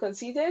video, he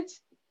conceded.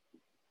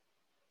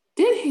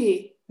 Did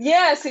he?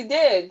 Yes, he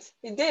did.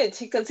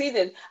 He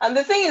conceded. And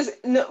the thing is,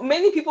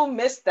 many people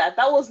missed that.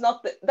 That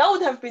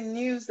would have been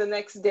news the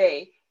next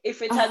day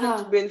if it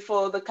hadn't been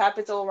for the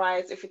Capitol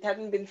riots, if it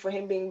hadn't been for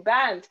him being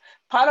banned.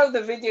 Part of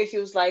the video, he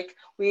was like,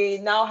 we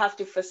now have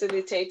to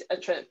facilitate a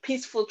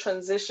peaceful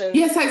transition.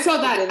 Yes, I saw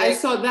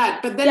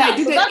that. But then I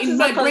didn't, in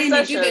my brain,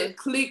 it didn't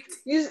click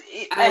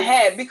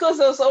ahead because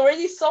there was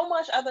already so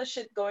much other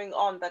shit going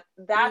on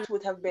that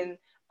would have been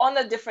on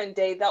a different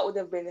day, that would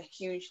have been a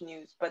huge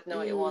news, but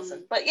no, it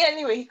wasn't. But yeah,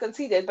 anyway, he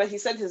conceded, but he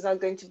said he's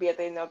not going to be at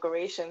the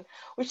inauguration,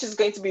 which is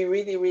going to be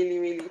really, really,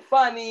 really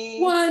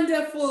funny.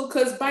 Wonderful,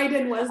 because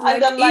Biden was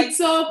like, it's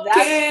okay.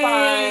 That's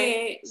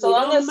fine. So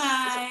long as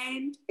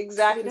mind.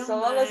 Exactly. So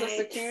long as the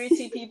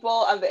security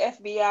people and the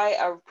FBI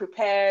are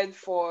prepared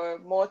for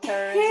more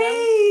terrorism.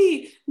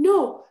 Hey,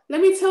 no,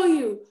 let me tell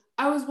you,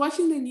 I was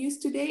watching the news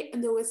today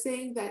and they were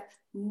saying that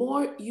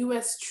more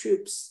US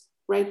troops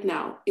right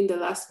now in the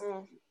last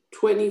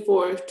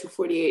 24 to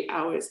 48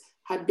 hours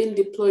have been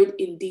deployed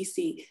in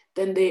DC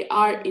than they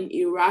are in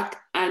Iraq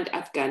and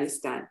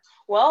Afghanistan.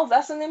 Well,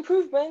 that's an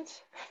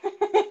improvement.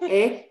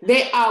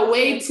 They are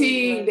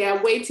waiting. They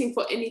are waiting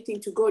for anything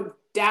to go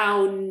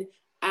down.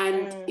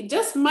 And it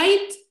just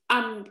might,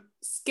 I'm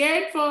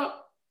scared for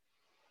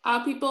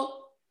our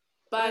people,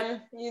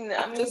 but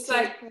I'm just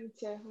like, me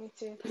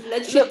too.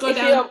 Let's go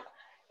down.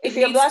 If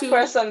you're a Black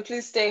person,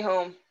 please stay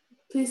home.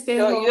 Please stay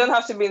home. You don't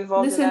have to be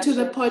involved. Listen to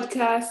the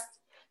podcast.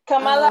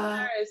 Kamala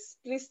Harris,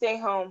 please stay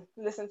home.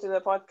 Listen to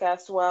the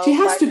podcast. Well, she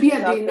has to be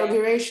at the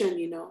inauguration,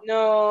 you know.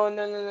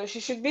 No.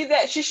 She should be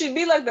there. She should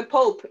be like the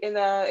Pope in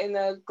a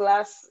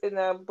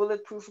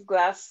bulletproof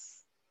glass.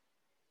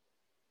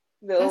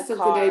 That's a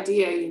good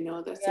idea, you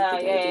know. That's a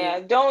good idea. Yeah.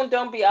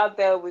 Don't be out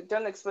there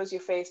don't expose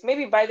your face.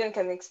 Maybe Biden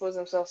can expose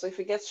himself. So if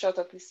he gets shot,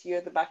 at least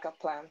you're the backup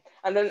plan.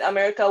 And then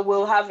America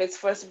will have its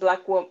first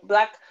America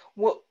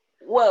will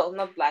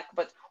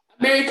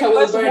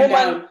burn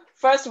down.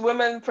 First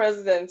women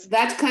president.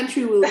 That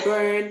country will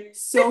burn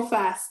so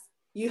fast.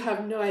 You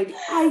have no idea.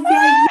 Basically,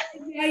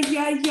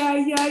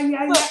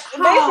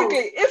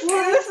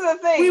 this is the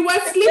thing.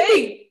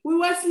 We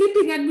were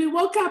sleeping and we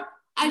woke up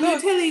and you're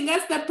telling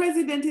us the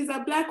president is a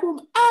Black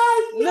woman.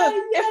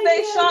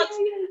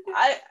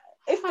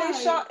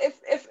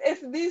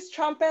 If these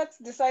trumpets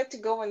decide to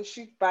go and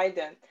shoot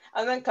Biden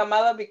and then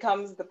Kamala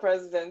becomes the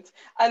president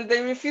and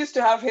they refuse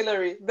to have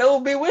Hillary, they'll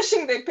be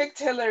wishing they picked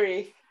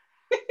Hillary.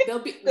 They'll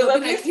be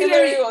like,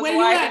 Hillary, where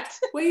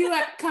you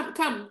at? Come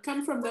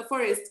from the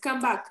forest. Come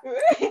back.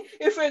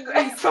 If we're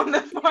going from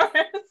the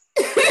forest.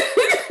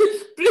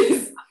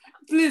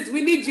 Please,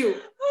 we need you.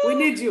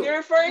 You're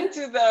referring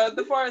to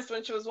the forest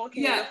when she was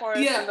walking in the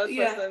forest and that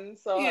person.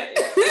 So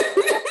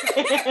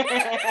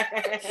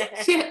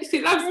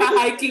she loves her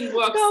hiking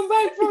walks. Come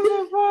back from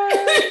the forest.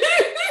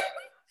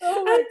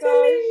 Oh my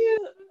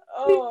gosh.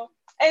 Oh.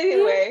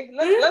 Anyway,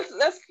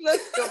 let's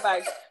go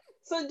back.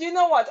 So do you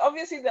know what?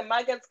 Obviously, the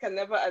maggots can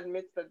never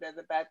admit that they're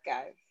the bad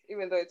guys,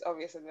 even though it's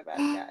obvious that they're bad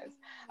guys.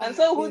 And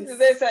so who did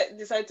they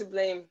decide to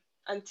blame?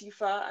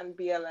 Antifa and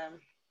BLM.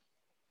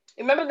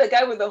 Remember the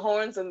guy with the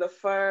horns and the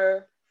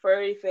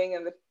furry thing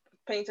and the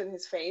paint on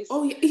his face?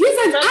 Oh, he's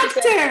an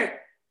actor.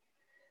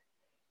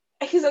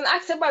 He's an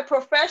actor by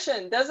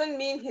profession. Doesn't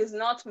mean he's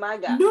not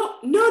MAGA. No.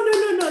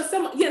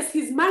 Yes,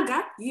 he's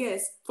MAGA.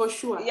 Yes, for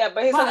sure. Yeah,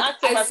 but he's an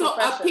actor by profession.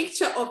 I saw a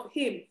picture of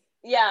him.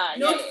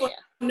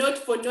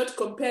 Not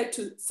compared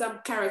to some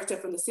character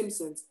from The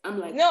Simpsons. I'm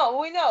like, no,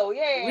 we know.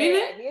 Yeah,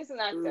 really? He is an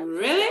actor.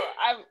 Really?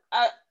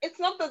 So it's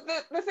not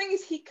the thing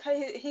is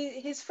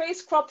his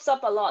face crops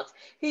up a lot.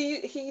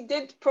 He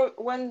did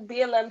when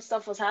BLM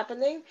stuff was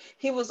happening.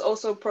 He was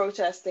also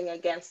protesting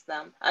against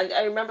them, and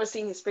I remember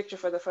seeing his picture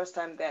for the first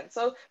time then.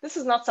 So this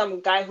is not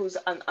some guy who's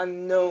an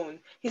unknown.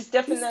 He's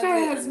definitely this guy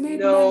has made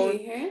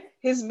money, eh?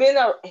 He's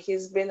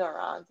been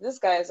around. This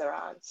guy is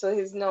around, so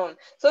he's known.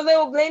 So they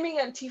were blaming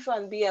Antifa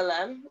and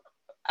BLM.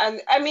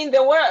 And I mean,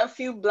 there were a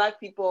few Black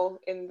people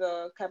in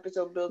the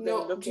Capitol building.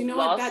 No, do you know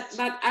what?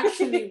 That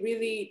actually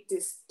really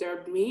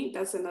disturbed me.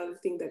 That's another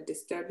thing that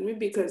disturbed me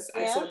because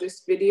I saw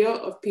this video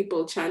of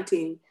people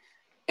chanting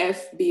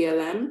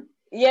FBLM.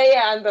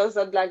 Yeah, and there was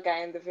a Black guy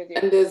in the video.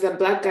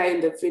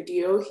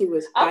 He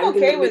was I'm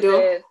okay with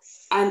it.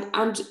 And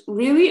I'm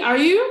really, are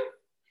you?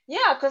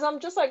 Yeah, because I'm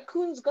just like,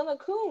 coon's gonna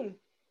coon.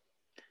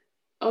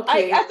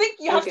 Okay. I think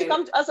you have to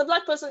come as a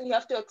Black person. You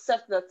have to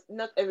accept that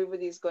not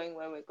everybody is going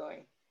where we're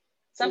going.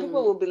 Some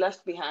people will be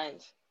left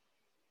behind.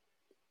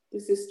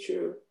 This is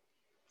true.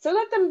 So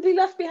let them be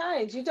left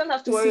behind. You don't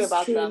have to worry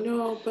about them.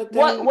 No, but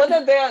then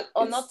whether they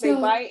or not they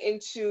buy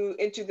into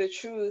the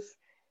truth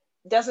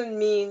doesn't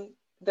mean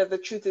that the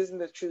truth isn't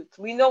the truth.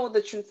 We know what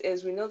the truth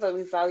is. We know that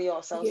we value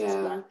ourselves as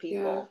Black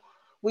people. Yeah.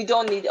 We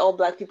don't need all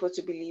Black people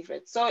to believe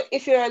it. So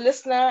if you're a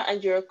listener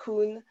and you're a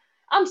coon,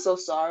 I'm so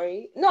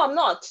sorry. No, I'm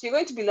not. You're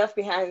going to be left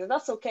behind, and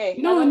that's okay.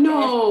 No.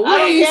 Why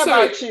are you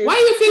sorry? Why are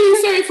you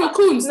feeling sorry for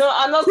coons? No,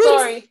 I'm not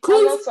sorry.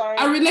 Coons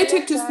are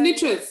related to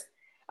snitchers.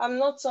 I'm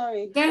not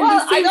sorry. They're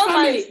I don't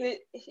mind.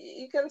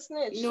 You can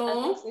snitch. No.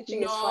 I think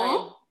snitching is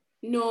fine.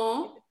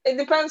 No. It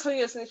depends who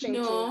you're snitching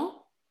to.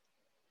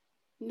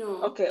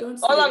 No. Okay.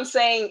 All I'm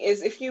saying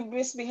is, if you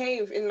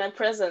misbehave in my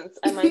presence,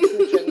 I might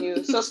snitch on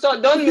you. So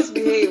stop. Don't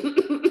misbehave.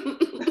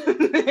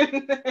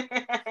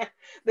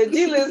 The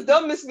deal is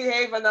don't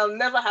misbehave and I'll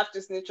never have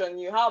to snitch on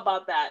you. How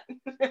about that?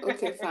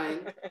 Okay, fine.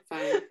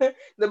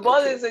 The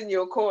ball is in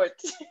your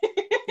court.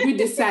 You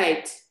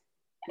decide.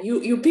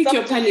 You pick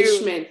your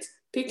punishment.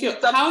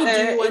 How do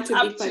you want to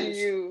be punished? To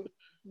you.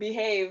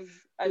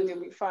 Behave and you'll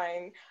be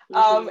fine.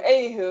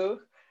 Anywho,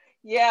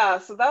 Yeah,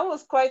 so that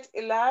was quite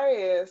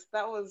hilarious.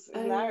 That was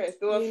hilarious.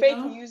 They were fake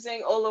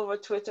newsing all over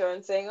Twitter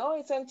and saying, "Oh,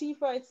 it's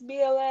Antifa, it's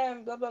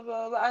BLM, blah blah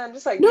blah blah." And I'm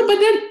just like, no, but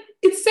then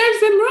it serves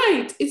them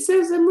right. It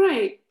serves them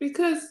right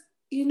because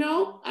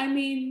I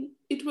mean,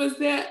 it was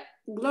their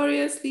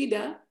glorious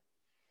leader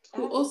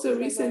who also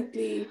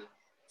recently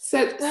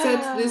said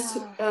this.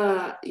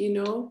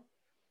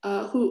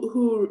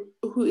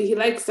 Who he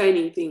likes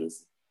signing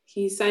things.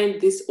 He signed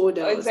this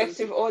order.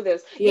 Executive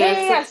orders.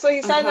 Yeah. So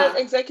he signed an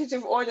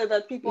executive order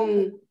that people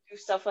who do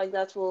stuff like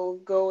that will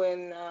go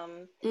and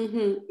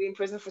be in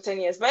prison for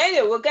 10 years. But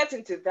anyway, we'll get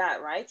into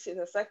that, right, in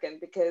a second,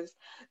 because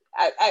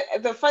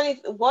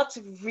what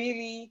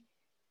really,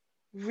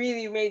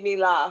 really made me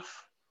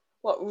laugh.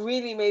 What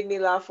really made me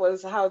laugh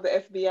was how the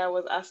FBI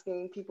was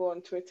asking people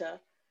on Twitter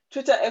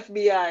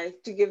FBI,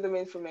 to give them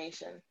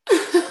information.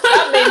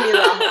 That made me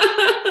laugh.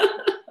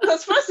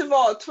 Because first of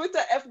all, Twitter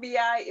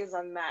FBI is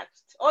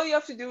unmatched. All you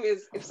have to do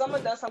is, if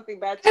someone does something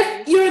bad to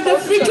you, you're the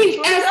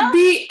freaking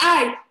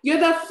FBI. You're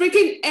the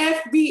freaking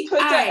FBI.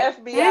 Twitter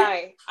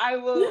FBI. I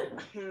will,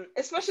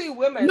 especially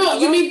women. No,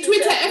 you mean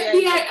Twitter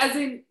FBI as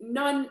in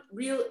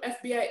non-real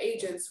FBI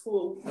agents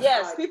who?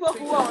 Yes, people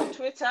who are on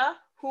Twitter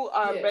who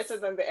are better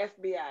than the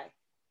FBI.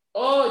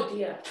 Oh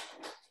dear.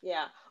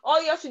 Yeah.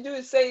 All you have to do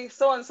is say,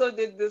 so and so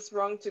did this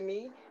wrong to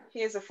me.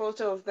 Here's a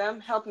photo of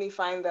them. Help me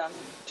find them.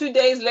 2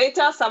 days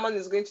later, someone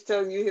is going to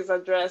tell you his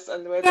address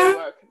and where they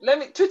work.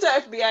 Twitter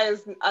FBI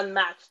is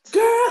unmatched.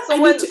 Girl, so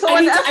when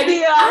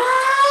FBI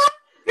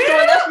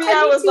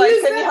was like,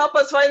 "Can you help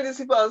us find these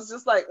people?" I was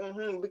just like,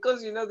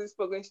 because these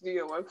people are going to do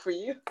your work for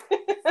you.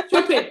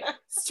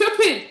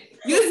 Stupid.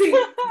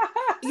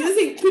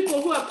 Using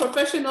people who are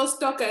professional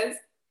stalkers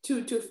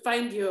to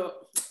find your.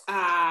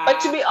 But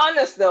to be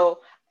honest, though,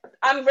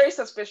 I'm very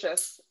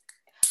suspicious.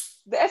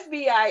 The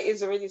FBI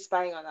is already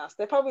spying on us.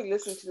 They're probably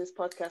listening to this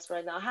podcast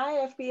right now.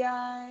 Hi,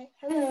 FBI.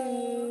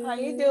 Hello. How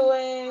you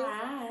doing?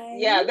 Hi.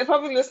 Yeah, they're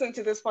probably listening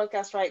to this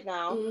podcast right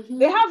now.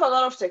 They have a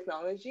lot of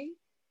technology.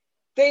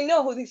 They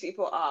know who these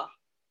people are.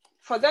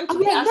 For them to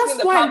be asking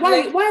the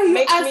public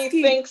makes me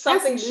think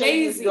something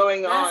shady is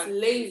going on. That's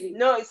lazy.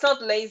 No, it's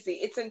not lazy.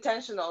 It's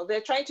intentional.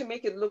 They're trying to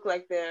make it look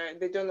like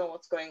they don't know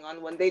what's going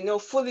on when they know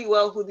fully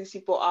well who these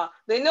people are.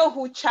 They know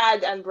who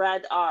Chad and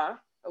Brad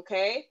are,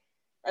 okay?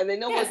 And they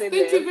know where they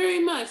live. Thank you very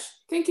much.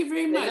 They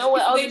know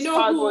where all these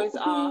Proud Boys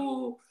are.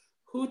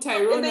 Who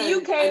Tyrone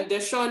and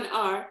Deshaun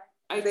are.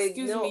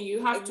 Excuse me,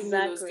 you have to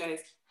know those guys.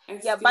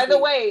 By the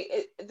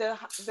way, the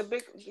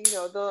big,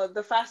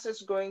 the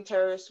fastest growing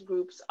terrorist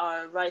groups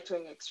are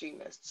right-wing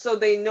extremists. So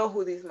they know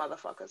who these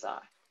motherfuckers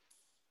are.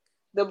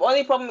 The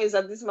only problem is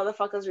that these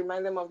motherfuckers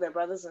remind them of their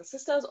brothers and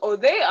sisters, or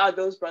they are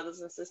those brothers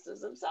and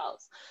sisters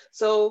themselves.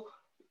 So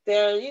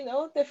they're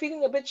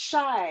feeling a bit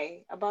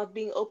shy about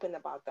being open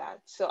about that.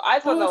 So I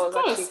thought that was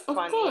actually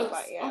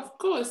funny. Of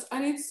course.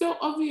 And it's so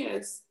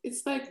obvious.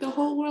 It's like the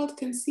whole world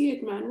can see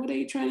it, man. What are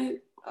you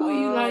who are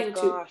you lying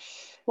to?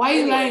 Why are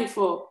you lying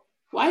for?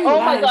 My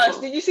gosh,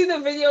 did you see the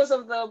videos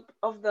of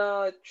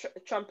the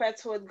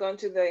trumpets who had gone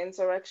to the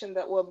insurrection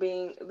that were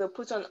they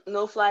put on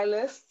no-fly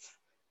lists?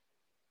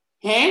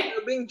 Hey?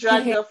 They're being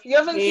dragged off. You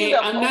haven't seen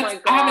them? I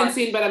haven't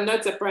seen, but I'm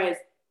not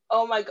surprised.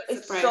 Oh my God,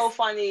 it's so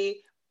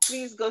funny.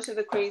 Please go to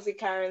the Crazy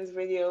Karens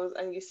videos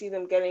and you see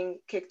them getting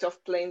kicked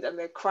off planes and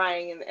they're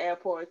crying in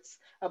airports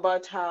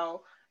about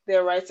how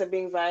their rights are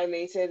being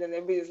violated, and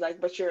everybody's like,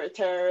 "But you're a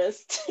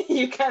terrorist.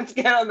 You can't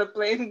get on the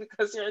plane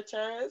because you're a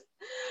terrorist."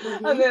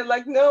 And they're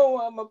like, "No,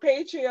 I'm a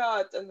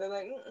patriot." And they're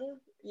like,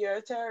 "You're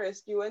a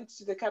terrorist. You went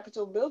to the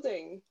Capitol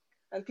building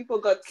and people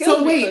got killed."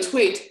 So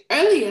wait.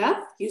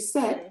 Earlier you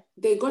said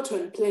they got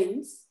on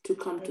planes to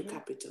come to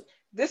Capitol.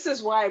 This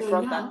is why I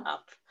brought that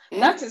up.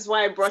 That is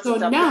why I brought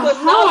it up. Now, because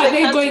how now are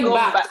they going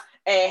back?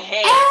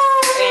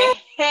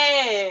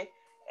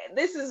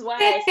 This is why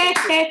I said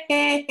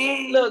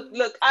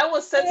look, I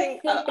was setting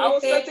up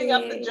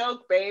the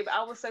joke, babe.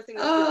 I was setting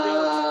up the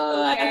joke.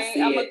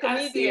 Okay, I'm a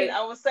comedian.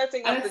 I was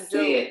setting up the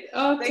joke.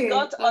 Okay, they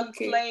got on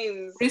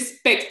planes.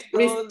 Respect.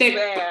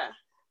 There.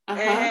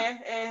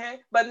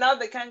 But now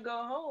they can't go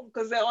home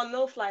because they're on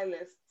no-fly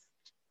lists.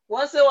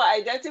 Once they were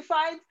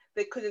identified,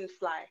 they couldn't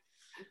fly.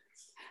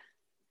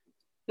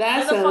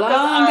 That's a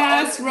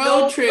long-ass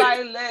road trip.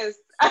 List.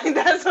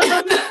 That's what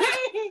I'm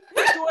saying.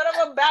 To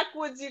whatever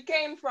backwoods you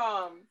came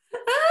from.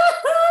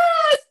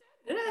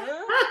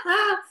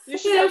 You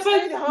should have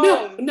stayed home.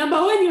 No,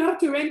 number one, you have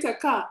to rent a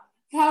car.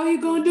 How are you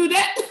going to do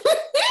that?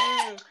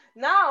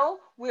 Now,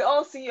 we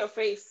all see your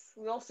face.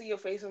 We all see your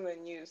face on the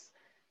news.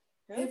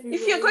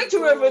 If you're going to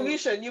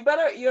revolution, your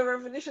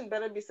revolution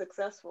better be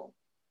successful.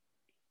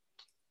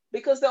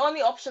 Because the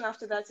only option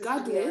after that is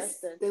to be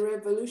arrested. The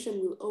revolution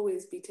will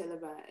always be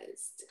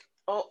televised.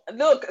 Oh,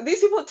 look, these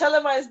people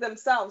televise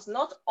themselves,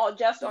 not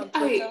just on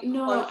Twitter,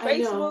 on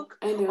Facebook,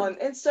 on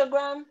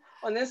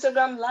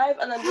Instagram Live.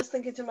 And I'm just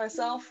thinking to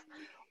myself,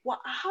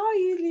 how are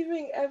you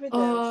leaving evidence?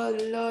 Oh,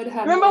 Lord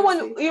have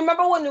mercy. You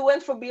remember when we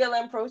went for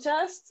BLM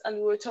protests and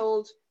we were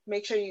told,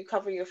 make sure you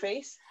cover your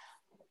face?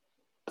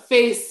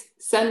 Face,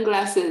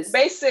 sunglasses.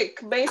 Basic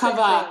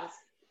cover, things.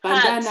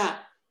 bandana,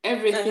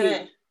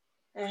 everything.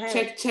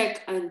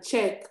 check and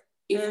check.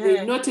 If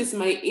they notice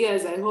my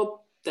ears, I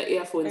hope the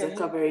earphones are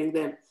covering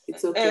them.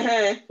 It's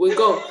okay. We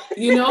go.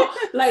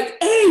 Like,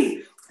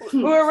 hey.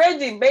 We're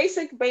ready.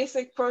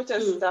 Basic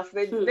protest stuff.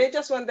 They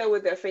just went there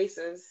with their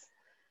faces.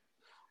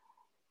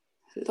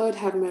 Lord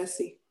have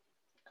mercy.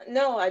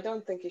 No, I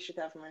don't think you should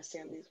have mercy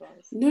on these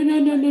ones. No.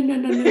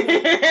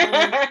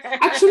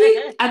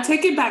 Actually, I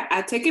take it back.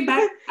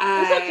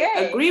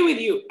 I agree with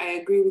you.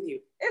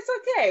 It's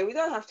okay. We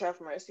don't have to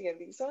have mercy on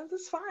these ones.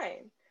 It's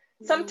fine.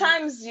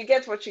 Sometimes you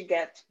get what you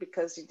get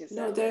because you deserve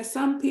it. No, there are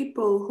some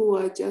people who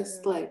are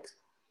just like,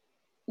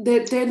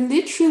 they're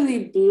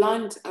literally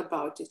blunt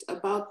about it,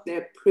 about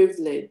their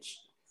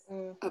privilege,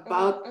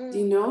 about,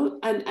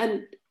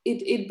 and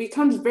it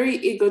becomes very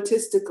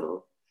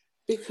egotistical.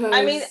 Because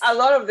I mean, a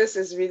lot of this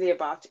is really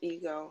about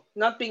ego,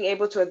 not being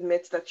able to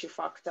admit that you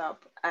fucked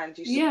up and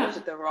you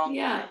supported the wrong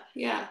guy.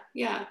 Yeah.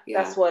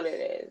 That's what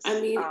it is. I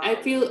mean, I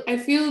feel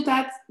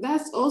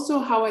that's also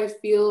how I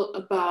feel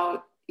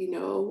about,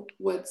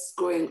 what's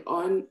going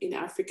on in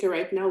Africa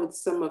right now with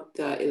some of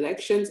the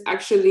elections.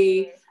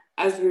 Actually,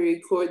 as we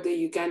record,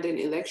 the Ugandan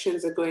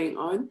elections are going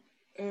on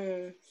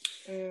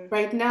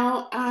right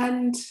now.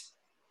 And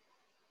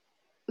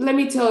let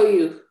me tell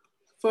you,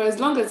 for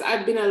as long as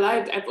I've been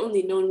alive, I've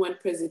only known one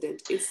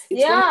president. It's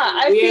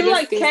I feel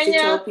like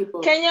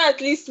Kenya at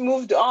least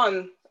moved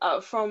on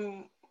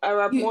from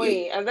Arab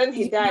Moi, and then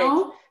he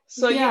died.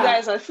 So you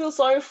guys, I feel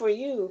sorry for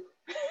you.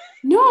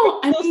 No,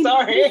 I mean,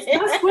 sorry.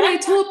 That's what I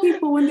tell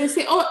people when they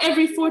say, "Oh,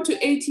 every 4 to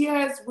 8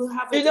 years we'll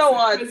have a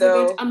president."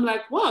 Though? I'm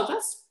like, wow,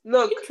 that's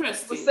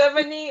interesting.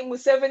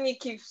 Museveni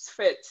keeps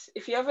fit.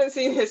 If you haven't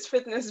seen his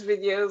fitness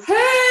videos,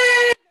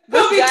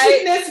 this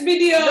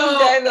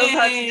guy knows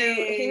how to do.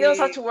 He knows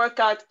how to work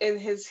out in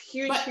his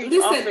huge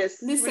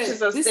office, which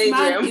is a stadium.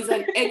 Man is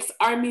an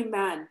ex-army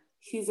man.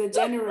 He's a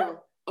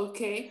general.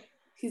 Okay,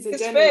 he's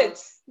general. Fit.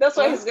 That's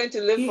why he's going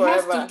to live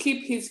forever. He has to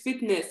keep his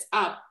fitness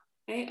up.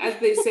 As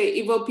they say,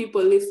 evil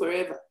people live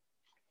forever.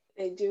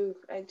 I do.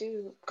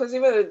 Because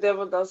even the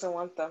devil doesn't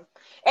want them.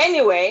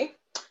 Anyway,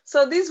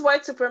 so these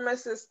white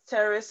supremacist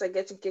terrorists are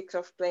getting kicked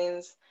off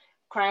planes,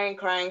 crying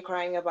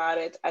about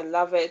it. I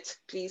love it.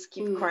 Please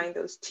keep crying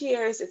those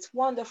tears. It's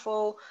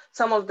wonderful.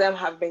 Some of them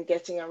have been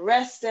getting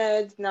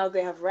arrested. Now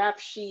they have rap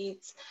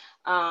sheets.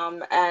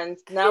 And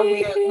now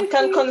we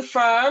can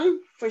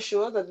confirm for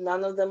sure that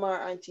none of them are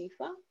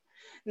Antifa.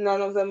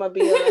 None of them are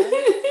BLM.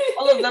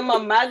 All of them are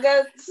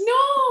maggots.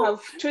 No.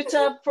 Have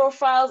Twitter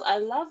profiles. I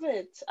love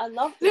it. I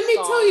love this Let me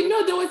tell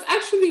you, there was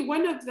actually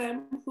one of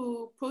them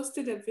who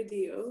posted a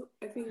video,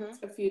 I think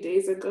a few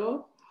days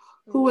ago,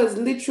 who was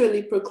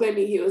literally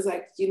proclaiming, he was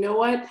like, you know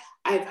what?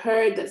 I've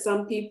heard that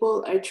some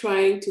people are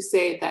trying to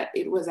say that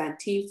it was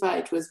Antifa,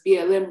 it was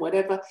BLM,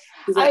 whatever.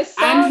 He's like,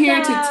 I'm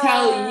here to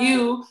tell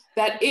you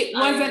that it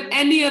wasn't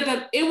any of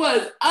them. It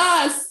was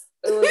us.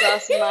 It was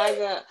us,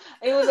 MAGA.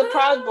 It was the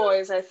Proud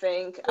Boys, I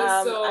think.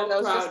 So and I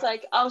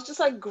was just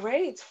like,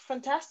 great,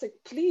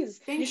 fantastic.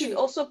 Please, you should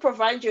also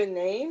provide your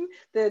name,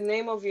 the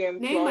name of your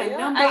employer,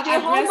 number, and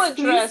your home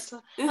address,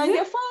 and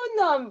your phone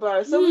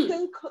number, so we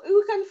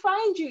can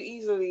find you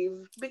easily.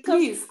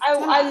 Because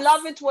I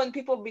love it when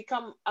people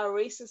become a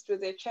racist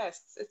with their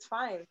chests. It's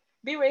fine.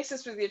 Be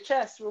racist with your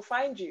chest. We'll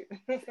find you.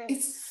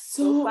 It's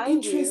so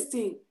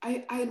interesting.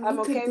 I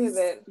look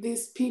at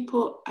these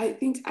people. I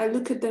think I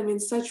look at them in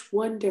such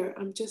wonder.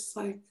 I'm just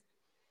like,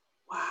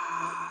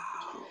 wow.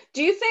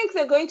 Do you think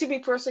they're going to be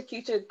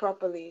persecuted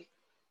properly?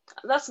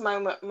 That's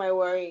my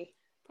worry.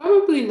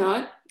 Probably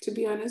not, to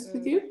be honest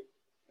with you.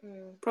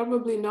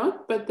 Probably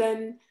not. But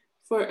then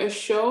for a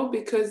show,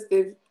 because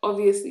they've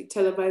obviously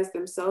televised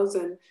themselves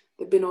and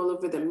they've been all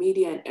over the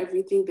media and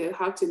everything, they'll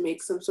have to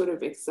make some sort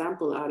of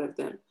example out of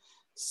them.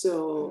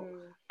 So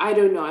I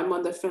don't know. I'm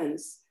on the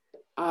fence.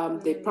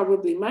 They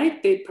probably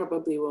might. They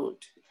probably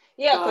won't.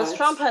 Yeah, because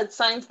Trump had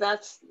signed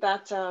that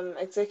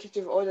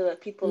executive order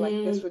that people like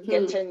this would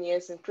get 10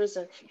 years in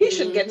prison. He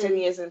should get 10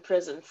 years in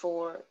prison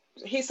for.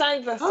 He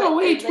signed the. Oh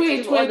wait!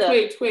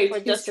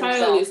 His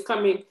trial is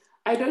coming.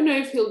 I don't know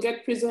if he'll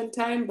get prison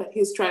time, but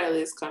his trial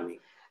is coming.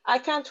 I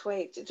can't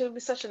wait. It will be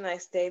such a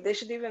nice day. They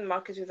should even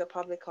mark it with a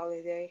public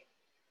holiday.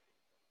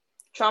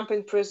 Trump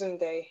in prison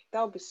day.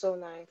 That would be so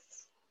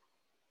nice.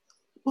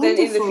 Wonderful.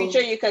 Then in the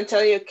future, you can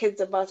tell your kids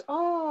about,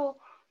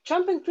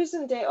 Trump in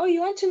prison day. Oh,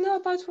 you want to know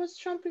about what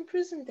Trump in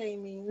prison day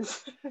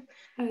means?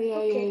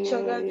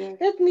 Children,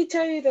 let me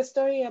tell you the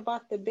story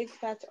about the big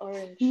fat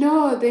orange.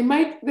 No,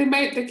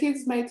 the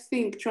kids might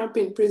think Trump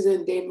in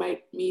prison day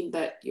might mean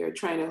that you're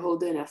trying to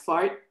hold in a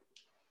fart.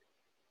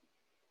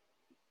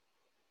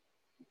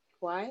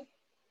 Why?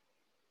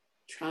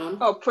 Trump.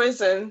 Oh,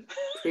 prison.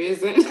 Okay,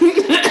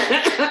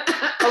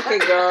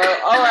 girl.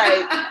 All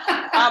right.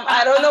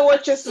 I don't know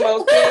what you're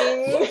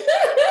smoking.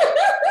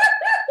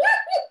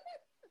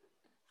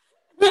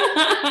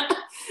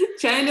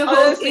 Trying to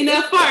hold in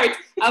a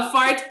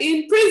fart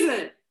in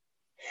prison.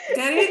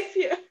 Get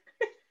it?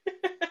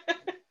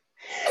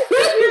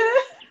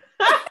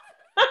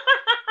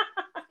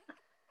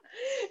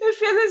 If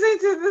you're listening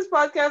to this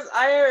podcast,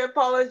 I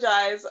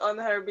apologize on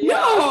her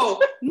behalf.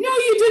 No,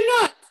 you do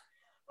not.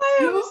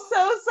 I'm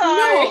so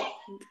sorry.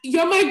 No,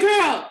 you're my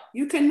girl.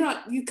 You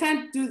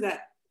can't do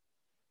that.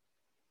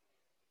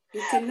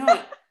 You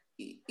cannot.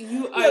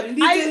 You are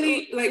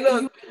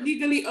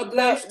legally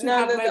obliged to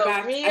have my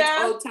back Rhea,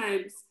 at all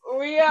times.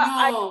 Rhea,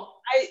 no.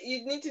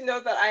 You need to know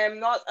that I am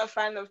not a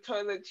fan of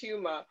toilet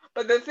humor.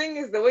 But the thing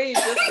is, the way you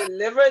just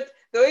delivered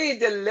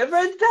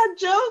that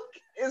joke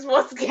is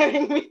what's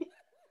getting me.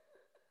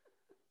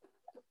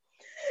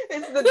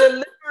 It's the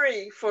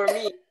delivery for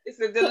me. It's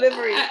the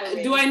delivery for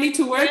me. Do I need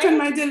to work on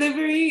my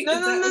delivery?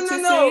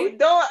 No.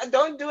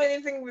 Don't do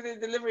anything with the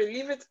delivery.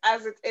 Leave it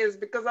as it is,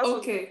 because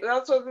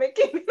that's what's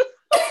making me.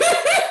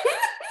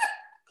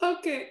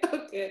 Okay,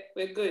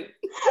 we're good.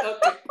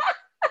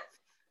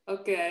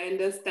 Okay, I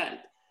understand.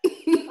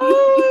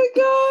 Oh my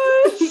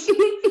gosh.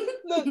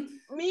 Look,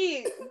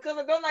 me, because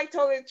I don't like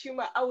toilet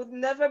humor, I would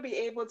never be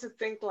able to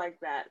think like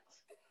that.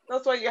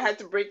 That's why you had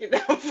to break it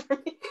down for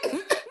me.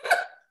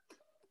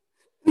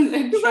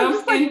 And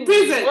Trump in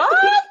prison. What?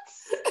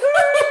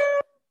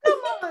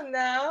 Come on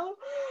now.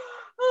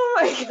 Oh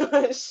my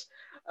gosh.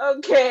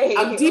 Okay.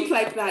 I'm deep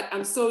like that.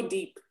 I'm so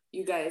deep,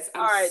 you guys.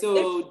 I'm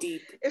so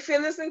deep. If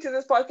you're listening to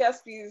this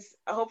podcast, please,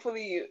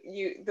 hopefully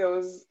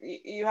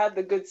you had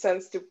the good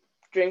sense to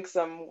drink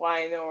some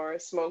wine or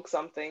smoke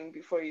something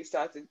before you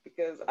started,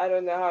 because I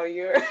don't know how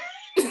you're.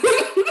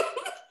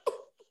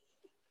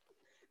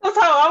 That's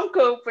how I'm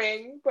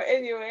coping. But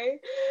anyway,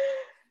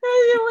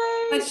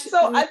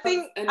 so I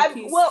think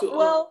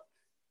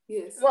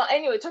yes. Well,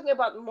 anyway, talking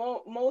about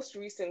most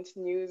recent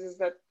news is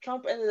that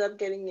Trump ended up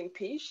getting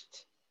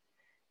impeached.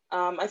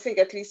 I think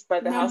at least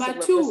by the House of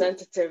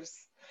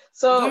Representatives.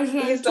 So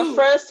he's the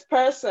first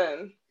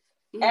person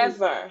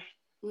ever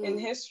in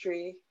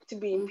history to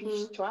be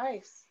impeached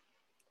twice.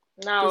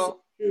 Now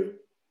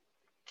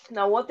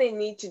what they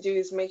need to do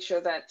is make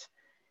sure that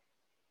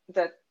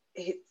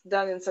it's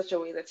done in such a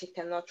way that he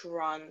cannot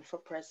run for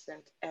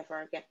president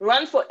ever again.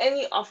 Run for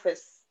any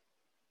office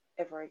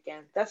ever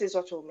again. That is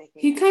what will make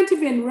me. He can't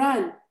even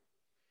run.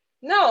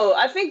 No,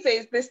 I think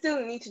they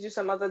still need to do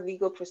some other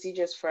legal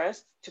procedures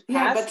first to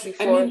pass. Yeah, but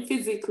before... I mean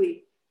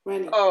physically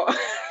running. Oh,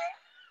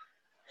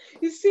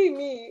 you see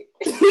me.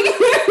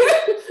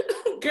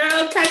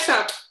 Girl, catch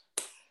up.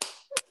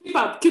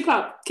 Keep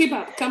up.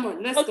 Come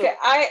on, let's go. Okay,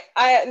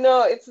 I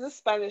no, it's the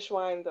Spanish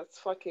wine that's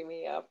fucking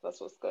me up. That's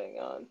what's going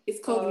on.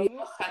 It's called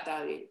Rioja,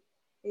 darling.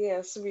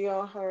 Yes,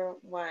 Rioja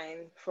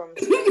wine from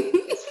Spain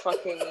is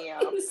fucking me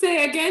up.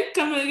 Say again.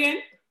 Come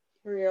again.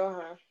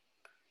 Rioja.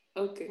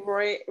 Okay.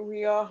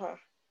 Rioja.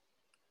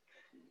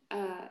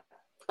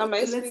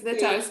 Let's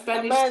let our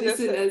Spanish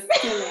listeners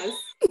tell us.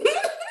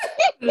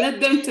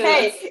 Let them tell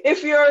us. Hey,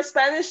 if you're a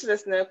Spanish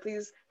listener,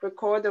 please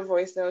record a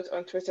voice note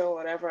on Twitter or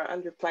whatever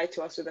and reply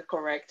to us with the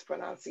correct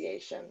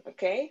pronunciation,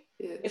 okay?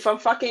 Yes. If I'm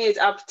fucking it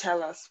up,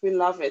 tell us. We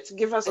love it.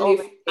 Give us and all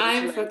if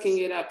I'm fucking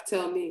it up,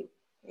 tell me.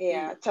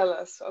 Yeah, tell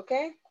us,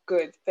 okay?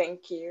 Good,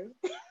 thank you.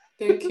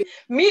 Thank you.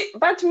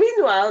 But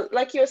meanwhile,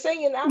 like you're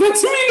saying in Africa...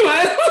 But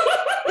meanwhile...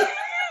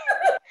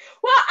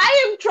 Well,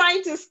 I am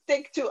trying to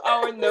stick to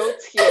our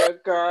notes here,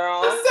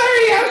 girl. I'm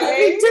sorry, I'm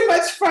having too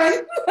much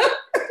fun.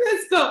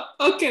 Let's go.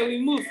 Okay,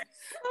 we move.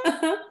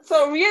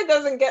 So Rhea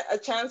doesn't get a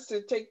chance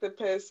to take the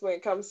piss when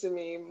it comes to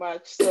me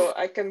much, so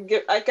I can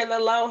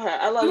allow her.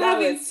 I'm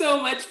having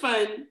so much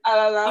fun.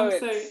 I'll allow it.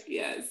 Sorry.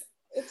 Yes.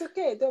 It's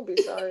okay. Don't be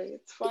sorry.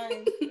 It's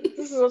fine.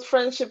 This is what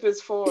friendship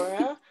is for,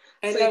 huh?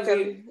 I love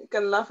you. You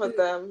can laugh at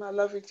them. I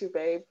love you too,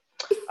 babe.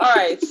 All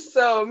right.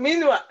 So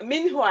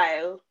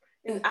meanwhile,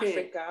 in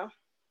Africa.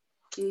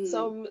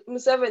 So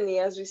Museveni,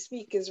 as we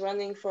speak, is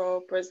running for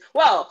president.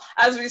 Well,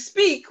 as we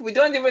speak, we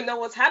don't even know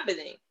what's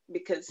happening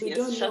because he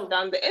has shut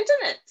down the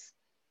internet.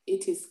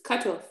 It is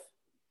cut off.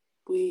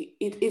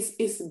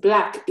 It's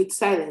black. It's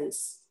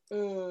silence.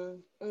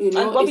 You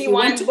know,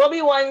 and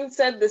Bobby Wine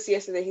said this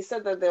yesterday. He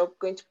said that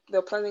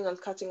they're planning on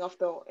cutting off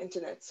the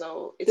internet.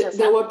 So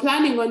they were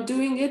planning on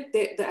doing it.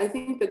 I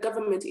think the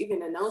government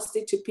even announced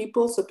it to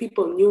people, so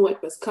people knew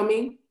what was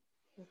coming.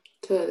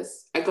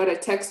 Because I got a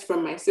text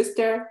from my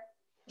sister.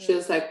 She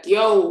was like,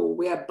 yo,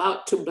 we're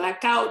about to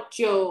black out,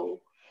 yo.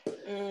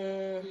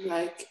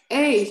 Like,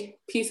 hey,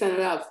 peace and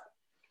love.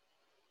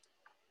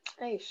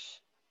 Aish.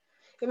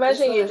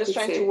 Imagine you're just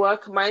trying to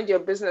work, mind your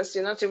business.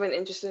 You're not even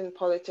interested in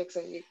politics.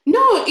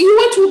 No, you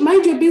want to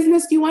mind your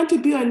business. You want to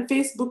be on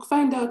Facebook.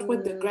 Find out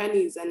what the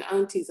grannies and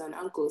aunties and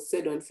uncles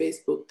said on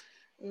Facebook.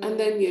 And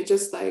then you're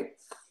just like,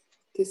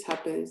 this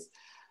happens.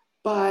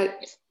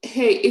 But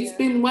hey, it's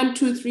been 1,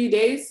 2, 3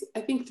 days.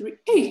 I think 3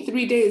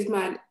 days,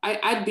 man.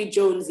 I'd be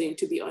jonesing,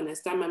 to be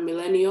honest. I'm a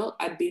millennial.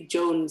 I'd be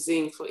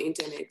jonesing for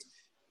internet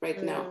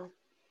right now.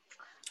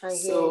 I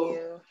hear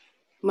you.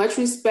 Much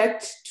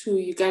respect to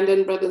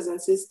Ugandan brothers and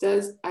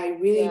sisters. I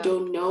really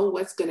don't know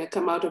what's going to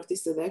come out of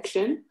this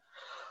election.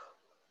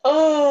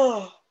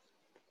 Oh,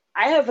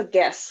 I have a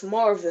guess.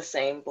 More of the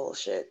same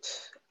bullshit.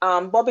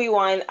 Bobby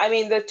Wine, I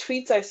mean, the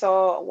tweets I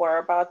saw were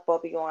about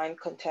Bobby Wine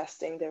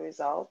contesting the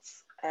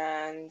results.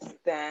 And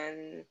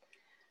then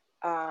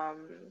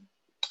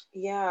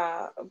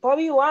Yeah,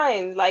 Bobby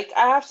Wine, like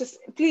I have to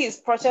please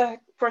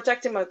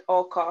protect him at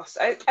all costs.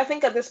 I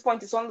think at this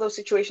point it's one of those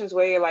situations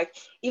where you're like,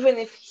 even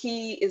if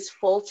he is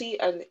faulty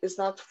and is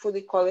not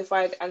fully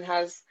qualified and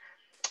has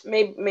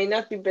may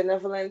not be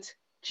benevolent,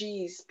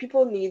 geez,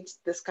 people need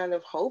this kind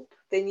of hope.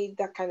 They need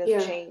that kind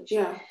of change.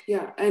 Yeah.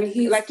 And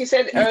he's Like you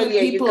said a earlier,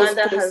 people's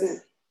Uganda person.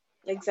 has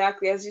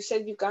exactly as you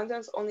said,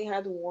 Uganda's only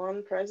had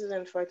one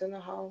president for I don't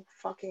know how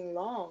fucking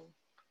long.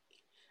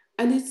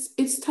 And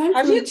it's time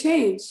Have for you a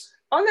change.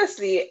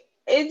 honestly,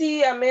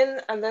 Idi Amin,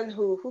 and then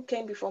who? Who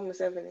came before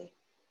Museveni?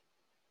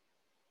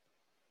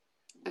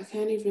 I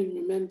can't even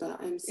remember.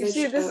 You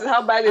see, this is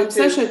how bad it is.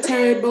 I'm such a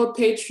terrible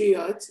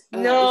patriot.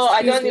 No,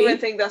 I don't even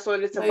think that's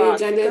what it's about.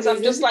 Because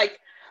I'm just like,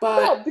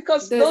 no,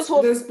 because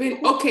there's been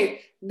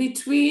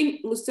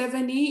between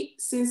Museveni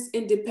since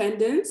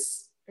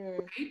independence,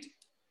 right?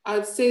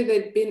 I'd say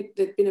there'd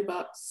been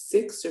about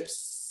 6 or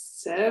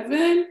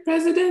 7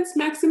 presidents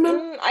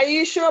maximum. Are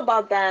you sure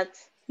about that?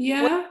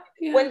 Yeah.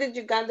 When did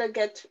Uganda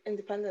get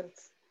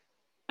independence?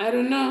 I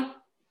don't know.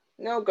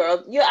 No,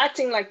 girl, you're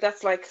acting like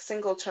that's like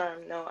single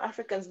term. No,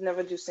 Africans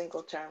never do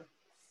single term.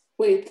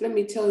 Wait, let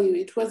me tell you,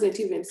 it wasn't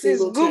even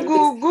single term.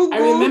 Google. I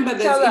remember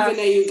there's even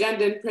a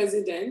Ugandan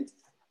president.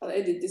 I'll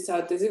edit this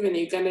out. There's even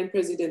a Ugandan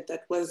president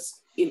that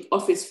was in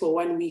office for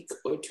 1 week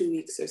or 2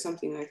 weeks or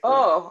something like that.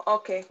 Oh,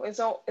 okay.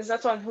 So is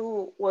that one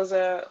who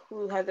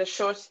had a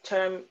short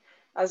term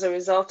as a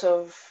result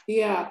of?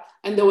 Yeah,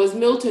 and there was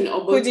Milton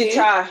Obote. Coup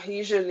d'etat,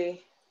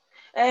 usually.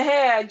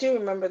 Hey, I do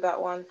remember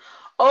that one.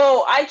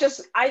 Oh, I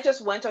just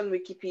went on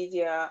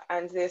Wikipedia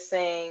and they're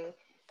saying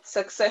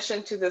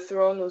succession to the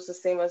throne was the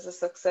same as the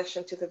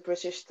succession to the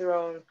British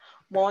throne.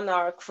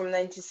 Monarch from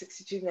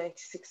 1962 to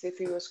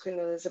 1963 was Queen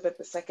Elizabeth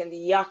II.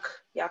 Yuck.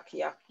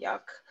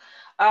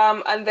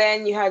 And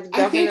then you had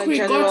Governor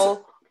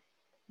General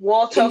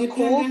Walter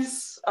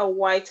Coates, a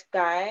white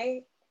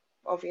guy,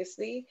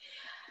 obviously.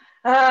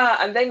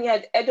 And then you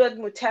had Edward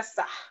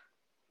Mutesa.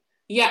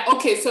 Yeah,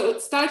 okay, so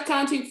start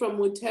counting from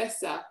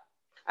Mutesa.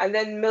 And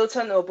then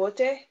Milton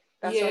Obote,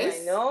 that's what I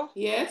know.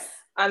 Yes.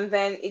 And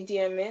then Idi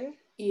Amin.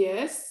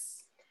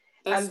 Yes.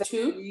 That's and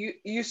 2.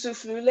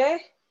 Yusuf Lule.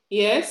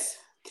 Yes.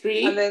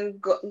 3. And then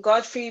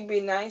Godfrey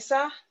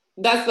Binaisa.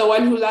 That's the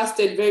one who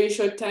lasted very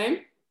short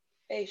time.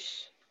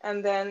 Ish.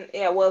 And then,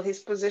 his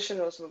position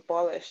was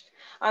abolished.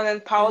 And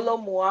then Paulo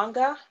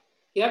Mwanga.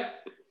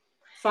 Yep.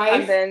 5.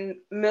 And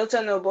then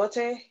Milton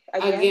Obote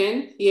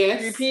again.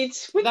 Yes.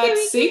 Repeat.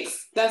 That's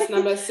 6. That's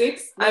number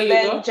 6. And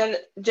then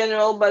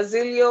General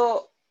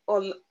Basilio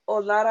Olara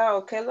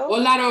Okello.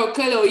 Olara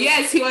Okello.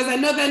 Yes, he was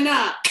another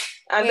na.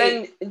 And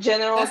then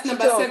General Tito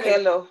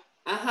Okello.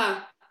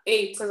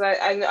 8. Because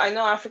I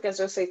know Africans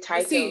will say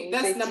Tito. See,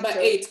 that's number Tito.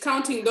 8.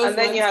 Counting those. And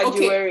then you had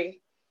Yoweri.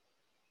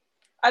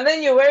 And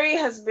then Yoweri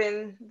has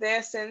been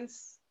there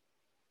since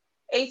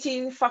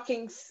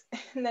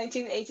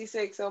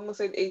 1986. I almost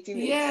said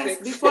 1886. Yes,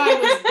 before I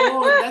was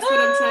born. That's what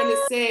I'm trying to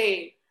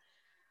say.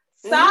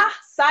 Sir,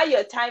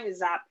 your time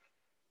is up.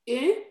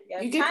 You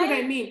get what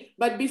I mean?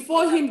 But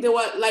before him, there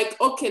were like,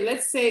 okay,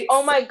 let's say.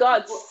 Oh my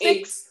God,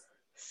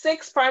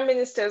 6 prime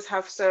ministers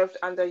have served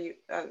under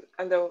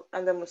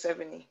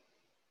Museveni.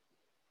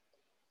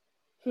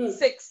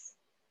 6.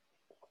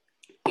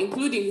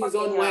 Including his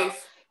own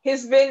wife.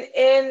 He's been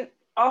in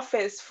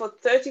office for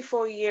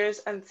 34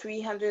 years and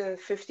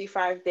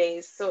 355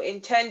 days. So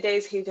in 10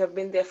 days, he'd have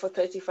been there for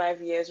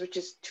 35 years, which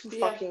is too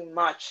fucking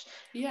much.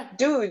 Yeah.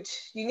 Dude,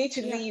 you need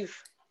to leave.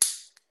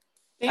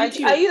 Thank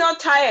you. Are you not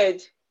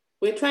tired?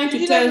 We're trying to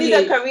tell him. You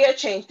don't need a career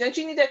change. Don't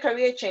you need a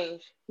career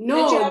change?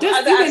 No,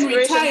 just even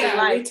retire.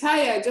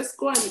 Retire. Just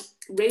go and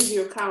raise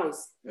your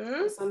cows.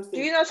 Or something. Do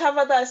you not have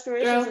other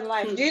aspirations in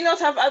life? Do you not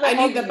have other hobbies?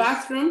 I need the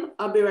bathroom.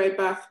 I'll be right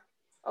back.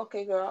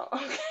 Okay, girl.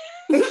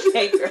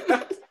 Okay,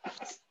 girl.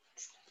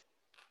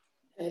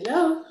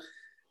 Hello.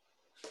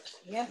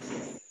 Yes.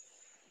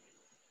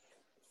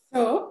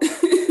 So,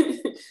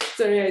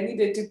 sorry, I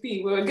needed to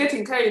pee. We were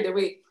getting carried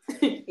away.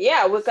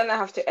 Yeah, we're gonna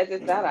have to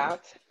edit that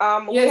out.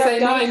 Yes, I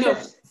know.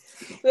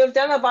 We have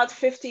done about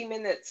 50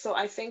 minutes, so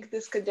I think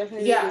this could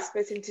definitely be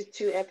split into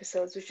 2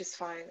 episodes, which is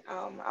fine.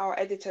 Our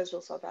editors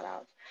will sort that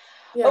out.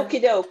 Yeah.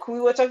 Okie doke. We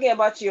were talking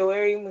about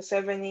Yoweri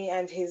Museveni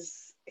and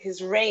his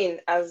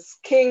reign as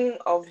king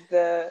of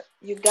the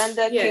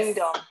Uganda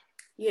Kingdom.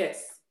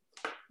 Yes.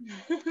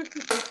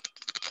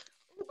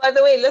 By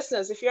the way,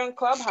 listeners, if you're on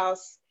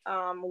Clubhouse,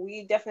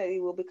 we definitely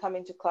will be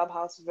coming to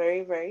Clubhouse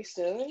very, very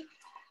soon.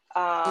 We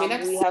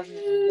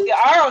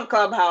are on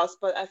Clubhouse,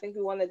 but I think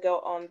we want to go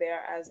on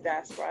there as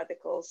Diaspora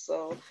Radicals,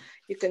 so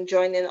you can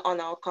join in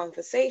on our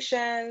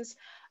conversations.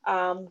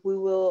 We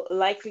will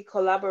likely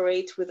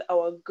collaborate with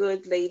our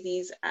good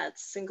ladies at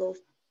Single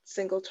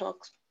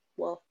Talks.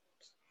 Well,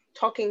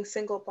 Talking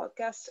Single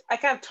podcast. I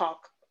can't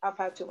talk. I've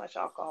had too much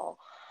alcohol.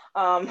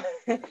 Don't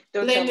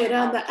blame it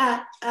on the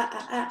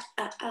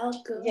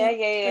alcohol.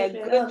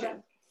 Yeah.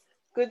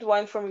 Good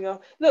one from you.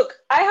 Look,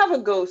 I have a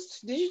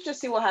ghost. Did you just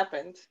see what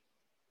happened?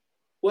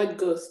 What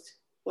ghost?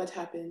 What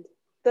happened?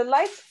 The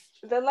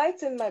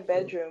lights in my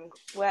bedroom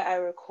where I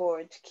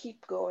record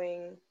keep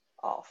going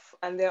off,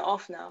 and they're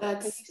off now.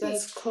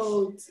 That's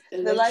called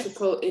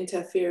electrical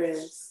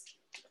interference.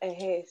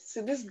 Hey,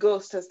 so this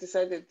ghost has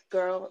decided,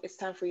 girl, it's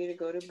time for you to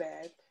go to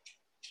bed.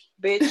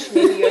 Bitch,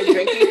 maybe you're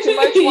drinking too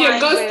much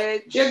wine,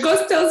 bitch. Your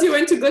ghost tells you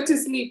when to go to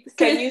sleep.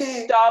 Can you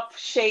stop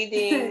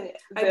shading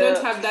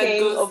the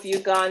king of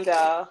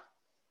Uganda?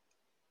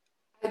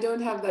 I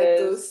don't have that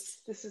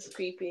ghost. This is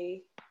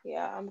creepy.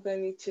 Yeah, I'm gonna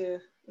need to.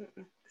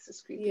 This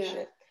is creepy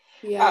shit.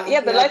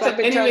 The lights have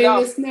been turned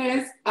off.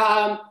 Listeners,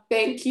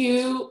 thank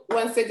you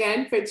once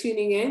again for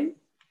tuning in.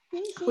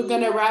 We're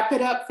gonna wrap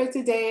it up for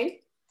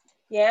today.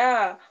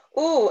 Yeah.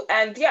 Oh,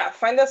 and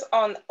find us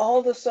on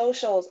all the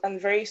socials,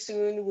 and very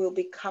soon we'll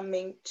be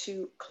coming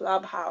to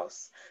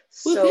Clubhouse.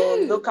 So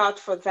look out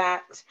for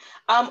that.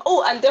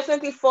 And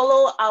definitely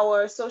follow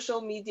our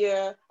social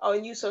media, our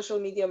new social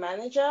media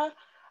manager.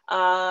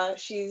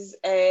 She's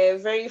a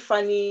very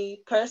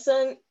funny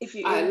person. If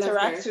you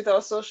interact with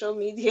our social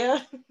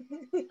media,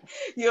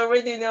 you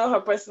already know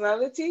her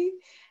personality.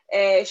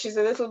 She's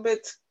a little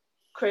bit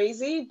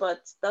crazy, but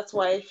that's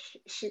why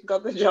she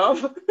got the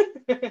job.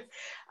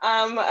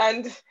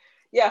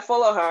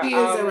 Follow her. She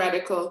is a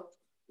radical.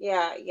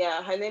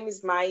 Yeah. Her name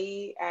is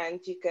Mai, and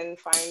you can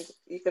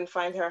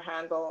find her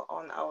handle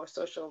on our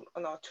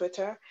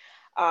Twitter.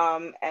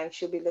 And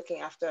she has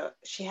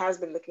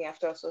been looking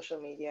after our social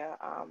media.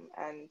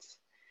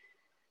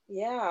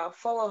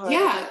 Follow her.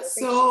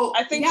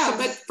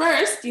 But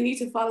first you need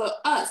to follow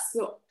us.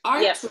 So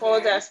Twitter, follow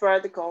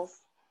Diasporadicals.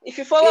 If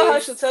you follow her,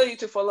 she'll tell you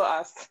to follow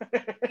us.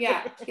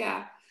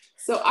 Yeah.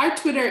 So our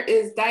Twitter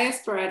is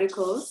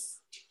Diasporadicals.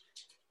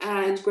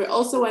 And we're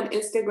also on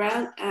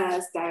Instagram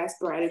as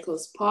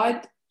Diasporadicals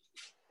Pod.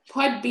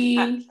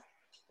 Podbean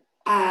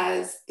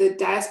as the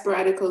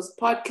Diasporadicals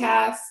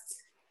Podcast.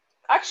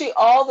 Actually,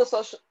 all the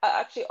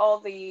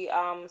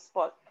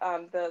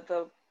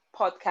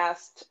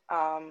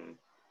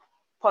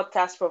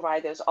podcast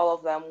providers, all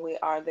of them, we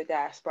are the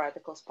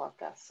Diasporadicals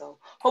Podcast. So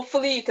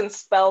hopefully you can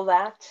spell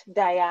that,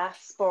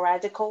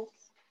 Diasporadicals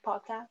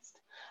Podcast,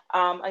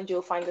 and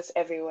you'll find us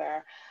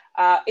everywhere.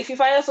 If you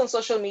find us on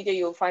social media,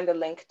 you'll find a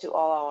link to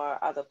all our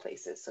other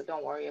places. So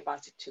don't worry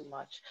about it too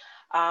much.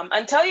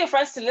 And tell your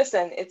friends to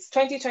listen. It's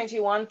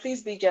 2021.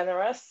 Please be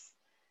generous.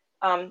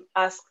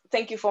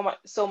 Thank you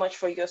so much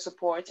for your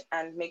support,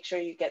 and make sure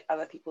you get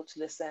other people to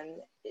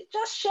listen.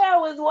 Just share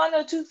with 1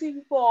 or 2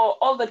 people, or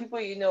all the people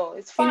you know.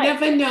 It's fine. You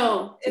never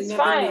know. It's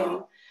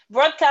fine.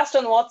 Broadcast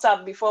on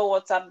WhatsApp before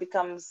WhatsApp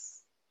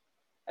becomes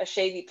a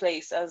shady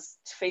place, as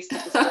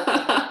Facebook is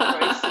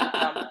very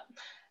soon.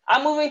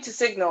 I'm moving to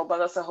Signal, but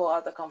that's a whole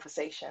other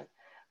conversation.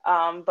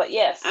 But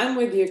yes. I'm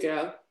with you,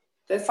 girl.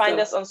 Find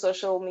us on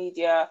social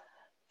media.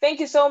 Thank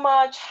you so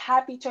much.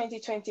 Happy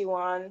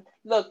 2021.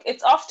 Look,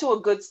 it's off to a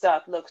good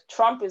start. Look,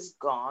 Trump is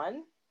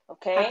gone.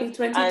 Okay. Happy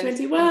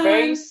 2021. And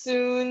very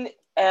soon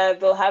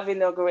they'll have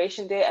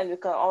Inauguration Day, and we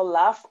can all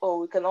laugh, or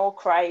we can all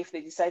cry if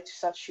they decide to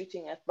start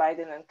shooting at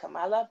Biden and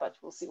Kamala, but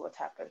we'll see what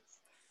happens.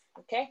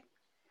 Okay.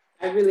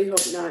 I really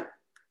hope not.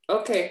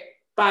 Okay.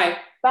 Bye.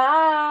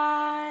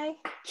 Bye.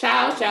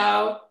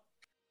 Ciao.